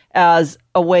cells as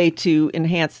a way to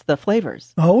enhance the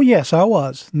flavors. Oh, yes, I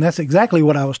was. And that's exactly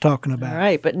what I was talking about. All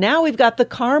right. But now we've got the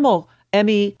caramel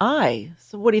MEI.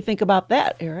 So what do you think about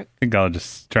that, Eric? I think I'll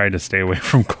just try to stay away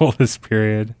from coldest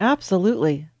period.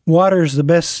 Absolutely. Water's the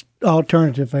best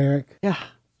alternative, Eric. Yeah.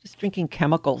 Just drinking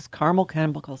chemicals, caramel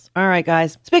chemicals. All right,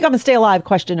 guys. Speak up and stay alive.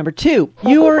 Question number 2.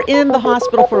 You are in the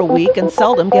hospital for a week and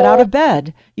seldom get out of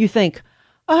bed. You think,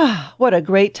 what a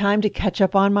great time to catch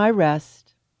up on my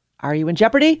rest. Are you in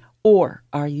jeopardy or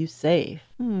are you safe?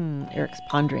 Eric's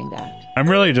pondering that. I'm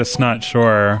really just not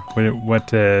sure what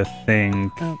to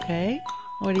think. Okay.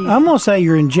 What do you I'm going to say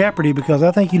you're in jeopardy because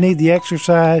I think you need the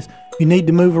exercise, you need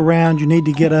to move around, you need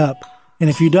to get up. And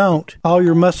if you don't, all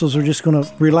your muscles are just going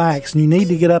to relax and you need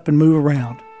to get up and move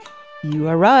around. You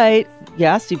are right.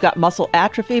 Yes, you've got muscle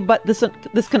atrophy, but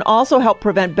this can also help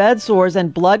prevent bed sores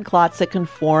and blood clots that can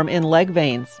form in leg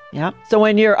veins. Yeah. So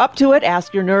when you're up to it,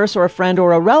 ask your nurse or a friend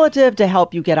or a relative to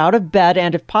help you get out of bed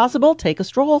and, if possible, take a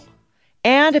stroll.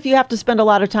 And if you have to spend a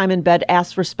lot of time in bed,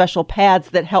 ask for special pads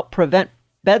that help prevent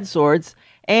bed sores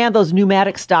and those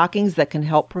pneumatic stockings that can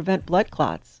help prevent blood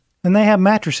clots. And they have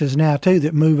mattresses now, too,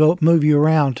 that move you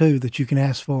around, too, that you can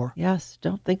ask for. Yes.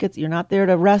 Don't think you're not there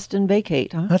to rest and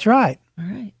vacate, huh? That's right. All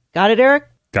right. Got it, Eric?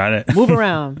 Got it. Move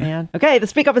around, man. Okay, the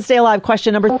Speak Up and Stay Alive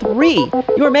question number 3.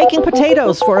 You are making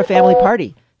potatoes for a family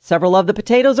party. Several of the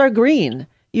potatoes are green.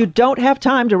 You don't have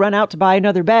time to run out to buy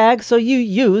another bag, so you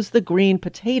use the green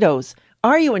potatoes.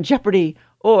 Are you in jeopardy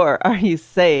or are you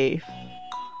safe?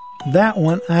 That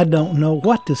one, I don't know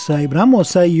what to say, but I'm going to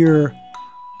say you're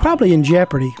probably in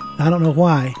jeopardy. I don't know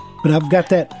why, but I've got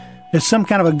that. There's some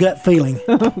kind of a gut feeling.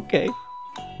 Okay.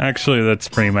 Actually, that's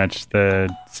pretty much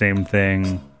the same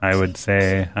thing, I would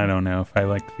say. I don't know if I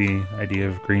like the idea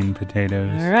of green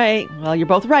potatoes. All right. Well, you're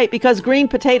both right, because green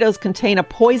potatoes contain a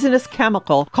poisonous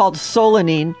chemical called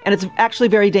solanine, and it's actually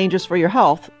very dangerous for your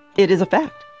health. It is a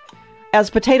fact. As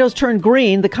potatoes turn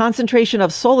green, the concentration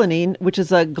of solanine, which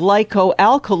is a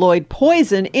glycoalkaloid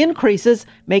poison, increases,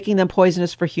 making them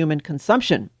poisonous for human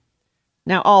consumption.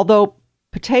 Now, although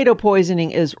potato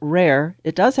poisoning is rare,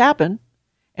 it does happen.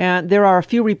 And there are a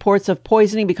few reports of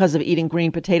poisoning because of eating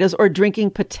green potatoes or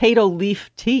drinking potato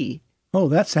leaf tea. Oh,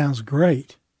 that sounds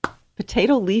great.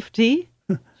 Potato leaf tea?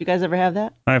 Did you guys ever have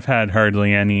that? I've had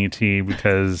hardly any tea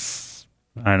because,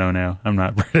 I don't know, I'm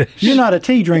not British. You're not a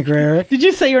tea drinker, Eric. Did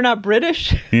you say you're not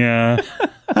British? Yeah.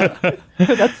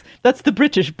 That's the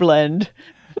British blend.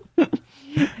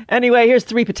 Anyway, here's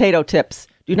 3 potato tips.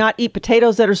 Do not eat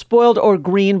potatoes that are spoiled or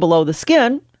green below the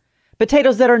skin.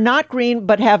 Potatoes that are not green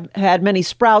but have had many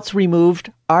sprouts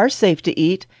removed are safe to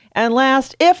eat. And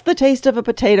last, if the taste of a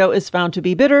potato is found to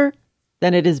be bitter,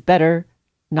 then it is better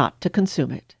not to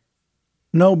consume it.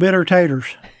 No bitter taters,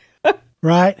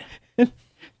 right?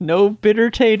 No bitter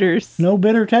taters. No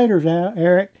bitter taters,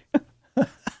 Eric.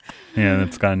 Yeah,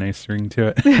 that's got a nice ring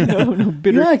to it. No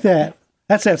bitter. You like that?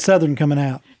 That's that Southern coming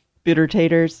out. Bitter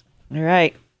taters. All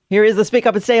right. Here is the Speak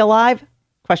Up and Stay Alive.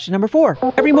 Question number 4.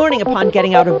 Every morning upon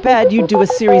getting out of bed, you do a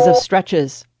series of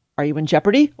stretches. Are you in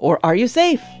jeopardy or are you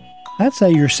safe? I'd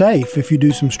say you're safe if you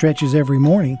do some stretches every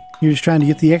morning. You're just trying to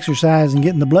get the exercise and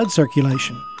get in the blood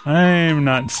circulation. I'm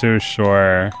not so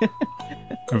sure.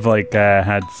 I've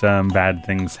had some bad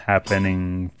things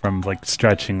happening from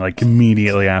stretching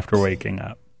immediately after waking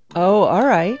up. Oh, all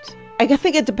right. I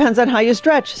think it depends on how you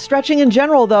stretch. Stretching in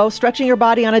general, though, stretching your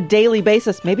body on a daily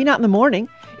basis, maybe not in the morning.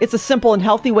 It's a simple and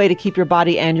healthy way to keep your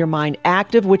body and your mind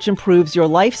active, which improves your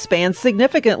lifespan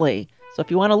significantly. So if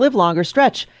you want to live longer,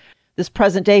 stretch. This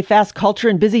present-day fast culture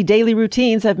and busy daily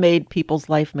routines have made people's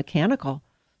life mechanical.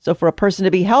 So for a person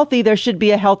to be healthy, there should be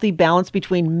a healthy balance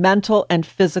between mental and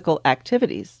physical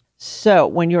activities. So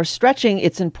when you're stretching,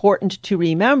 it's important to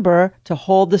remember to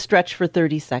hold the stretch for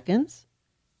 30 seconds.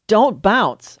 Don't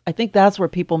bounce. I think that's where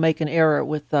people make an error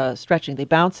with stretching. They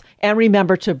bounce. And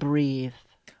remember to breathe.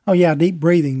 Oh, yeah, deep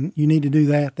breathing. You need to do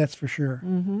that. That's for sure.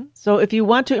 Mm-hmm. So if you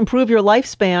want to improve your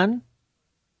lifespan,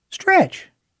 stretch.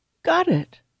 Got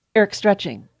it. Eric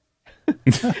stretching.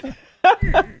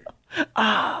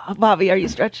 Bobby, are you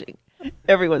stretching?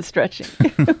 Everyone's stretching.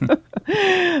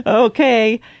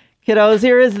 Okay, kiddos,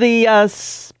 here is the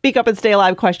Speak Up and Stay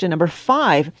Alive question number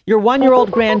 5. Your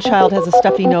 1-year-old grandchild has a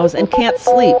stuffy nose and can't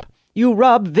sleep. You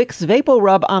rub Vicks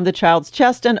VapoRub on the child's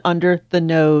chest and under the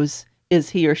nose.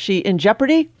 Is he or she in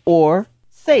jeopardy or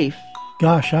safe?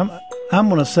 Gosh, I'm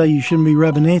going to say you shouldn't be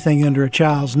rubbing anything under a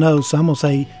child's nose, so I'm going to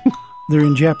say they're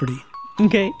in jeopardy.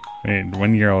 Okay. Wait,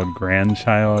 1-year-old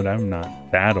grandchild? I'm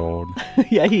not that old.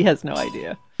 Yeah, he has no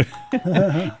idea.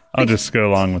 I'll just go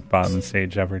along with Bob and say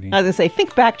Jeopardy. I was going to say,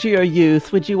 think back to your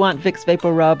youth. Would you want Vicks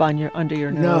Vapor Rub under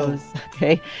your nose? No.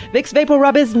 Okay. Vicks Vapor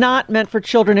Rub is not meant for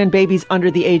children and babies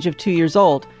under the age of 2 years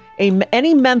old.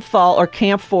 Any menthol or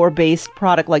camphor-based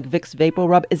product like Vicks Vapor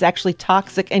Rub is actually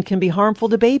toxic and can be harmful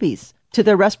to babies, to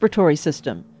their respiratory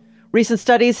system. Recent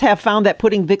studies have found that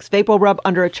putting Vicks Vapor Rub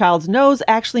under a child's nose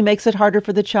actually makes it harder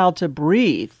for the child to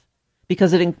breathe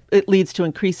because it leads to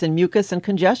increase in mucus and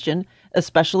congestion,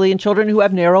 especially in children who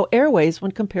have narrow airways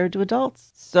when compared to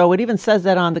adults. So it even says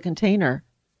that on the container,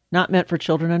 not meant for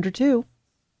children under 2.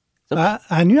 So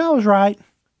I knew I was right.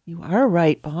 You are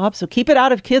right, Bob. So keep it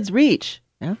out of kids' reach.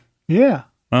 Yeah? Yeah.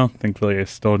 Well, thankfully I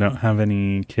still don't have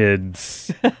any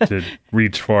kids to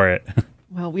reach for it.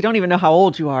 Well, we don't even know how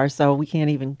old you are, so we can't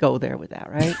even go there with that,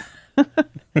 right?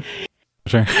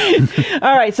 Sure.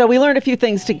 All right, so we learned a few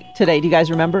things today. Do you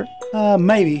guys remember?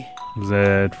 Maybe.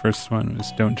 The first one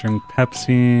was don't drink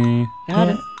Pepsi. Got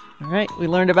it. All right, we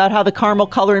learned about how the caramel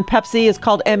color in Pepsi is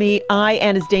called MEI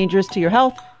and is dangerous to your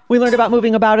health. We learned about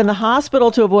moving about in the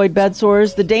hospital to avoid bed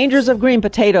sores, the dangers of green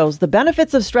potatoes, the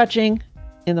benefits of stretching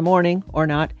in the morning or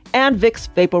not, and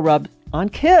Vicks Vapor Rub on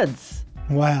kids.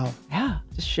 Wow. Yeah,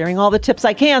 just sharing all the tips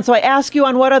I can. So I ask you,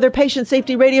 on what other patient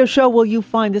safety radio show will you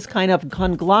find this kind of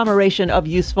conglomeration of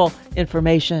useful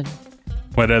information?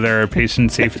 What other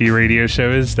patient safety radio show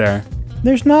is there?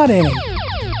 There's not any.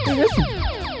 There isn't.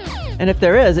 And if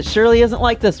there is, it surely isn't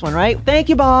like this one, right? Thank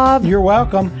you, Bob. You're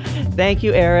welcome. Thank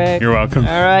you, Eric. You're welcome.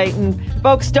 All right. And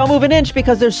folks, don't move an inch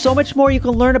because there's so much more you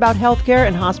can learn about healthcare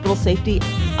and hospital safety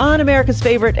on America's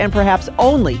favorite and perhaps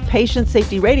only patient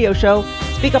safety radio show,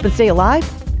 Speak Up and Stay Alive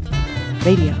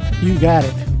Radio. You got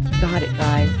it. Got it,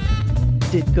 guys.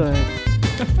 Did good.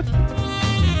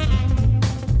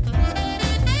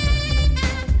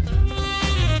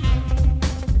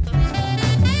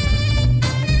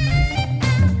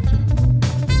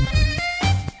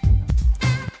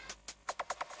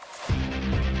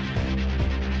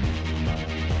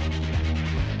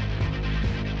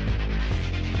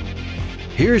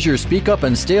 Here's your Speak Up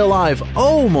and Stay Alive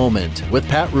Oh moment with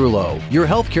Pat Rouleau, your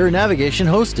healthcare navigation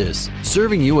hostess,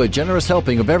 serving you a generous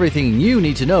helping of everything you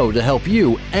need to know to help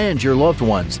you and your loved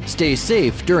ones stay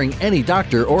safe during any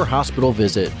doctor or hospital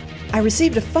visit. I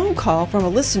received a phone call from a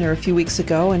listener a few weeks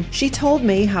ago, and she told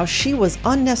me how she was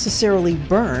unnecessarily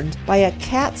burned by a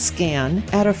CAT scan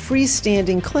at a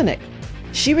freestanding clinic.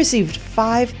 She received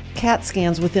 5 CAT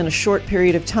scans within a short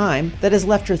period of time that has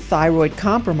left her thyroid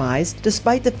compromised,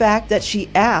 despite the fact that she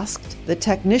asked the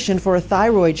technician for a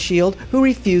thyroid shield who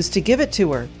refused to give it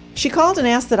to her. She called and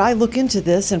asked that I look into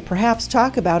this and perhaps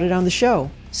talk about it on the show.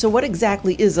 So what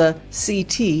exactly is a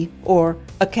CT or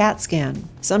a CAT scan?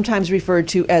 Sometimes referred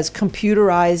to as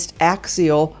computerized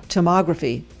axial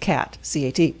tomography, CAT,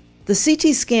 C-A-T. The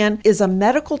CT scan is a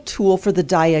medical tool for the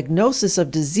diagnosis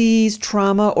of disease,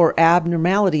 trauma, or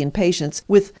abnormality in patients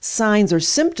with signs or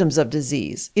symptoms of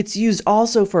disease. It's used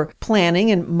also for planning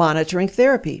and monitoring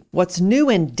therapy. What's new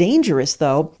and dangerous,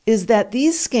 though, is that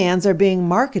these scans are being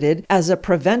marketed as a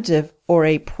preventive or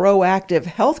a proactive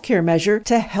healthcare measure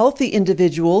to healthy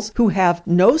individuals who have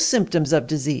no symptoms of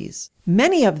disease.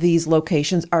 Many of these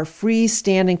locations are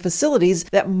freestanding facilities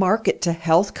that market to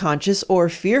health-conscious or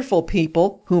fearful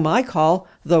people, whom I call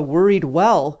the worried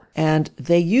well, and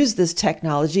they use this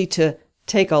technology to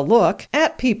take a look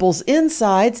at people's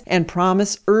insides and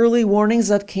promise early warnings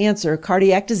of cancer,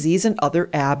 cardiac disease, and other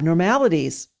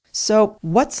abnormalities. So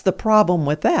what's the problem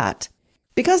with that?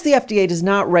 Because the FDA does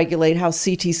not regulate how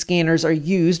CT scanners are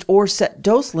used or set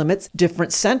dose limits,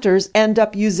 different centers end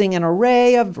up using an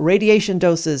array of radiation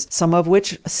doses, some of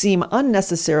which seem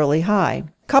unnecessarily high.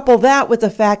 Couple that with the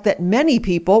fact that many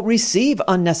people receive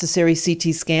unnecessary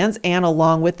CT scans and,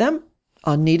 along with them,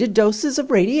 unneeded doses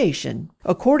of radiation.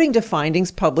 According to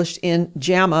findings published in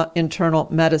JAMA Internal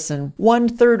Medicine,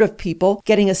 1/3 of people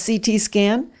getting a CT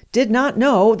scan did not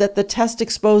know that the test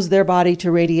exposed their body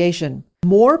to radiation.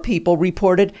 More people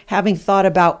reported having thought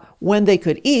about when they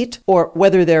could eat or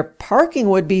whether their parking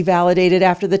would be validated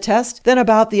after the test than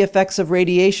about the effects of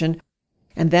radiation.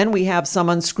 And then we have some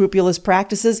unscrupulous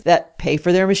practices that pay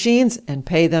for their machines and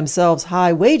pay themselves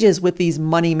high wages with these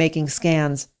money-making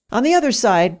scans. On the other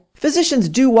side, physicians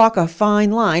do walk a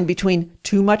fine line between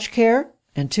too much care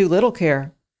and too little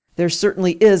care. There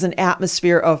certainly is an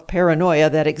atmosphere of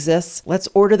paranoia that exists. Let's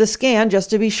order the scan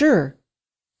just to be sure.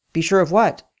 Be sure of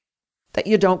what? That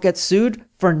you don't get sued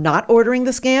for not ordering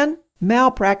the scan?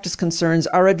 Malpractice concerns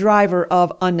are a driver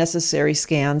of unnecessary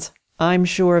scans. I'm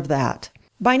sure of that.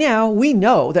 By now, we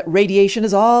know that radiation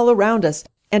is all around us.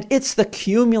 And it's the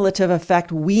cumulative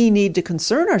effect we need to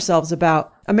concern ourselves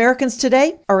about. Americans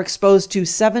today are exposed to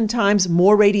 7 times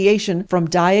more radiation from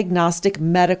diagnostic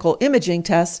medical imaging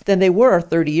tests than they were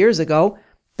 30 years ago,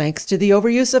 thanks to the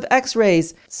overuse of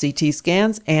X-rays, CT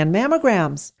scans, and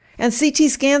mammograms. And CT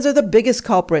scans are the biggest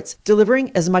culprits,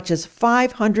 delivering as much as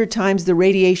 500 times the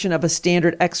radiation of a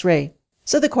standard X-ray.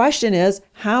 So the question is,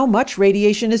 how much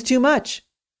radiation is too much?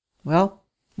 Well,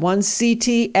 one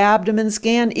CT abdomen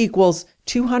scan equals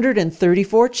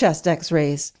 234 chest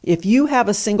X-rays. If you have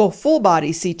a single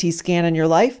full-body CT scan in your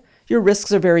life, your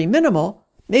risks are very minimal.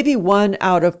 Maybe 1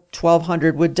 out of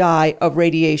 1,200 would die of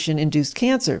radiation-induced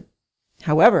cancer.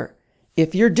 However,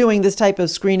 if you're doing this type of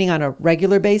screening on a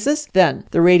regular basis, then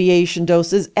the radiation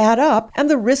doses add up and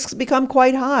the risks become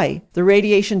quite high. The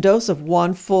radiation dose of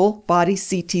one full-body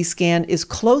CT scan is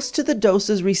close to the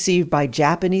doses received by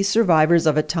Japanese survivors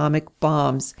of atomic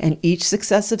bombs, and each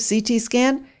successive CT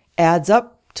scan adds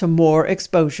up to more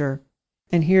exposure.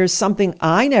 And here's something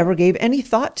I never gave any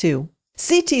thought to.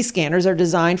 CT scanners are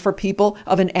designed for people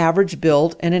of an average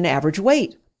build and an average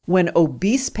weight. When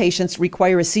obese patients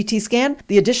require a CT scan,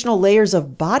 the additional layers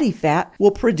of body fat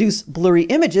will produce blurry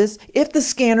images if the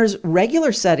scanner's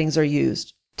regular settings are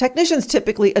used. Technicians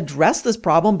typically address this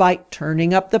problem by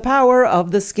turning up the power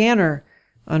of the scanner.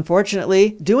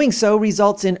 Unfortunately, doing so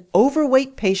results in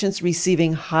overweight patients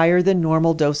receiving higher than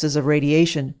normal doses of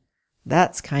radiation.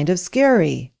 That's kind of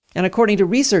scary. And according to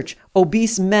research,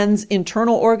 obese men's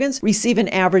internal organs receive an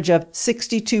average of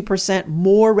 62%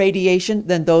 more radiation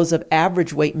than those of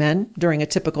average weight men during a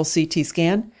typical CT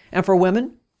scan. And for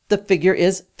women, the figure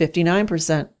is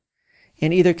 59%.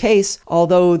 In either case,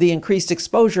 although the increased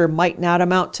exposure might not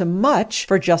amount to much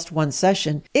for just one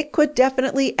session, it could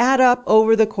definitely add up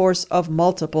over the course of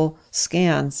multiple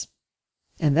scans.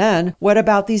 And then, what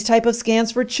about these type of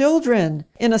scans for children?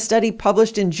 In a study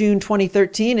published in June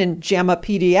 2013 in JAMA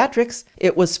Pediatrics,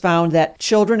 it was found that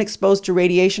children exposed to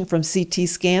radiation from CT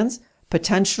scans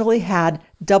potentially had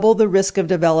double the risk of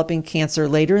developing cancer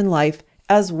later in life,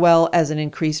 as well as an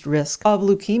increased risk of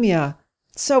leukemia.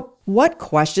 So, what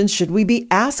questions should we be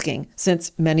asking,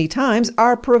 since many times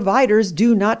our providers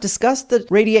do not discuss the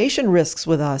radiation risks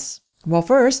with us? Well,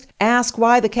 first, ask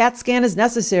why the CAT scan is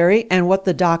necessary and what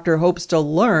the doctor hopes to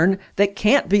learn that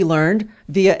can't be learned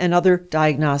via another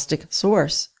diagnostic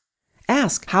source.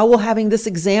 Ask, how will having this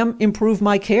exam improve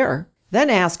my care?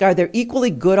 Then ask, are there equally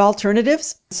good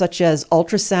alternatives, such as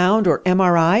ultrasound or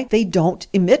MRI? They don't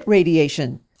emit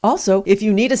radiation. Also, if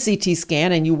you need a CT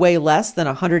scan and you weigh less than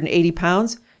 180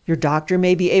 pounds, your doctor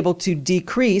may be able to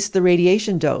decrease the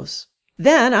radiation dose.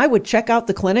 Then I would check out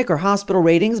the clinic or hospital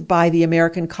ratings by the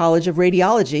American College of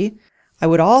Radiology. I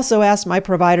would also ask my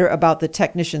provider about the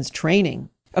technician's training.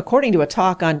 According to a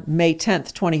talk on May 10,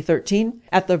 2013,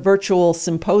 at the virtual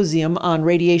symposium on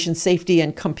radiation safety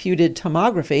and computed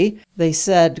tomography, they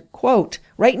said, quote,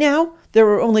 "Right now, there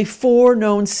are only 4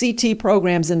 known CT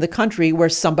programs in the country where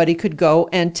somebody could go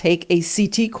and take a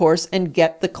CT course and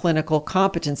get the clinical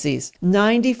competencies.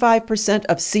 95%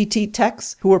 of CT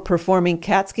techs who are performing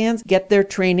CAT scans get their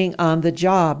training on the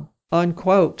job,"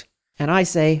 unquote. And I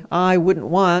say, I wouldn't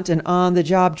want an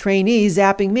on-the-job trainee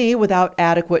zapping me without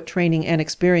adequate training and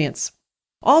experience.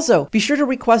 Also, be sure to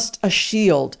request a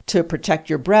shield to protect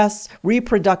your breasts,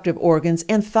 reproductive organs,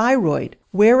 and thyroid.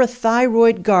 Wear a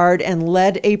thyroid guard and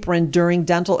lead apron during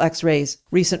dental x-rays.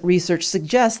 Recent research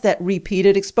suggests that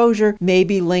repeated exposure may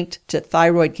be linked to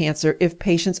thyroid cancer if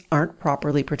patients aren't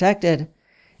properly protected.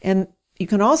 And you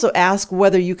can also ask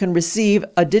whether you can receive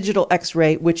a digital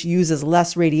x-ray which uses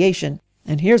less radiation.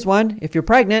 And here's one, if you're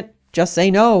pregnant, just say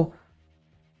no.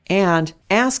 And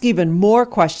ask even more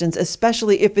questions,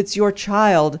 especially if it's your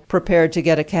child prepared to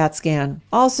get a CAT scan.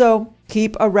 Also,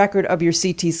 keep a record of your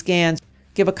CT scans.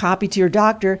 Give a copy to your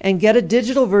doctor and get a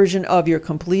digital version of your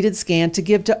completed scan to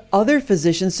give to other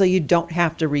physicians so you don't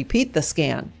have to repeat the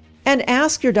scan. And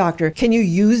ask your doctor, can you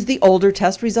use the older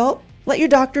test result? Let your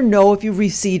doctor know if you've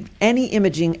received any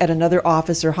imaging at another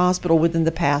office or hospital within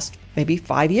the past, maybe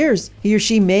 5 years. He or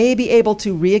she may be able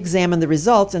to re-examine the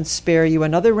results and spare you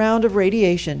another round of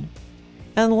radiation.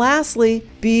 And lastly,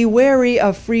 be wary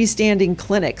of freestanding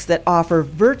clinics that offer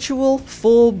virtual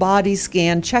full-body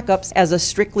scan checkups as a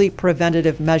strictly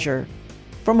preventative measure.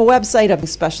 From a website of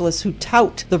specialists who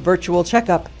tout the virtual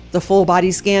checkup, the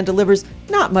full-body scan delivers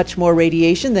not much more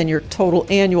radiation than your total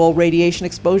annual radiation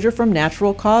exposure from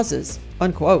natural causes,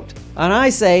 unquote. And I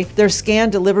say their scan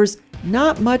delivers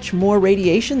not much more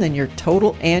radiation than your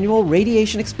total annual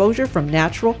radiation exposure from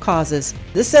natural causes.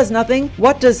 This says nothing.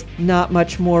 What does not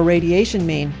much more radiation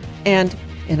mean? And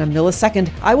in a millisecond,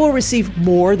 I will receive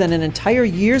more than an entire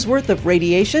year's worth of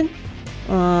radiation?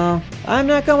 I'm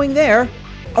not going there.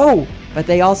 Oh, but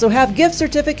they also have gift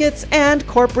certificates and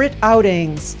corporate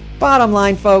outings. Bottom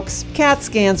line, folks, CAT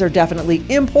scans are definitely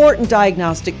important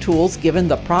diagnostic tools given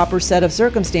the proper set of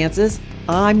circumstances.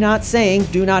 I'm not saying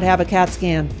do not have a CAT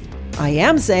scan. I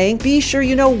am saying be sure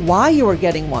you know why you are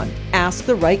getting one. Ask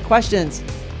the right questions.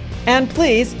 And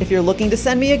please, if you're looking to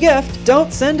send me a gift,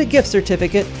 don't send a gift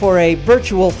certificate for a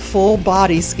virtual full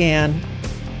body scan.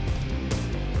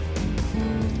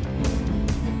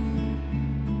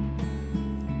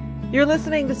 You're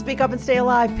listening to Speak Up and Stay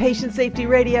Alive, Patient Safety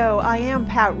Radio. I am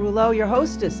Pat Rouleau, your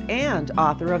hostess and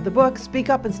author of the book, Speak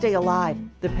Up and Stay Alive,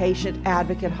 the Patient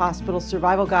Advocate Hospital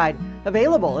Survival Guide,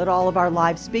 available at all of our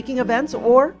live speaking events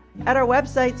or at our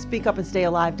website,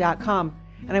 speakupandstayalive.com.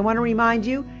 And I want to remind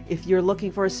you, if you're looking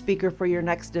for a speaker for your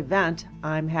next event,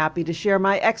 I'm happy to share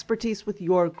my expertise with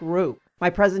your group. My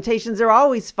presentations are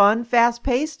always fun,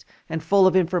 fast-paced, and full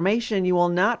of information you will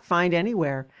not find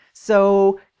anywhere.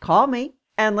 So call me.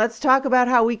 And let's talk about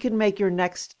how we can make your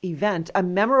next event a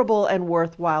memorable and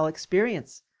worthwhile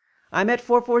experience. I'm at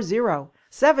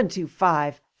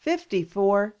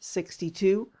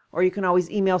 440-725-5462, or you can always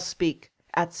email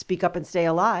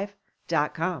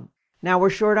speak@speakupandstayalive.com. Now we're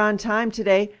short on time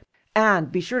today,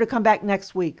 and be sure to come back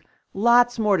next week.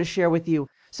 Lots more to share with you.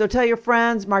 So tell your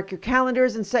friends, mark your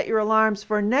calendars, and set your alarms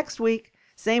for next week.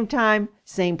 Same time,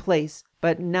 same place,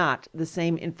 but not the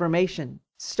same information.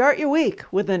 Start your week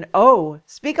with an O.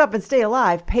 Speak Up and Stay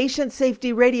Alive, Patient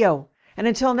Safety Radio. And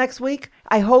until next week,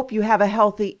 I hope you have a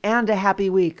healthy and a happy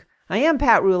week. I am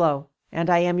Pat Rouleau,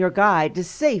 and I am your guide to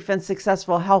safe and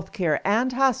successful healthcare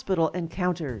and hospital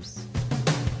encounters.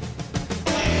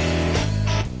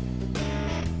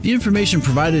 The information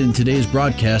provided in today's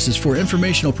broadcast is for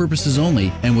informational purposes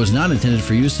only and was not intended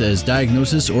for use as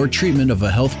diagnosis or treatment of a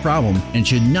health problem and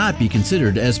should not be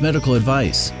considered as medical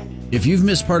advice. If you've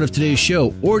missed part of today's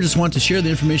show or just want to share the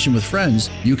information with friends,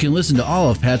 you can listen to all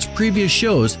of Pat's previous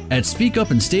shows at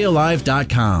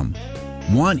speakupandstayalive.com.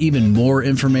 Want even more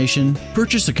information?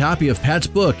 Purchase a copy of Pat's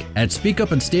book at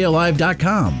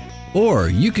speakupandstayalive.com. Or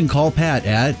you can call Pat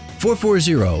at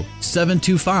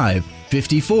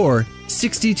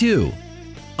 440-725-5462.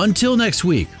 Until next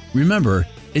week, remember,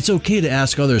 it's okay to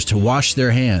ask others to wash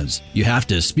their hands. You have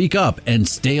to speak up and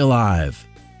stay alive.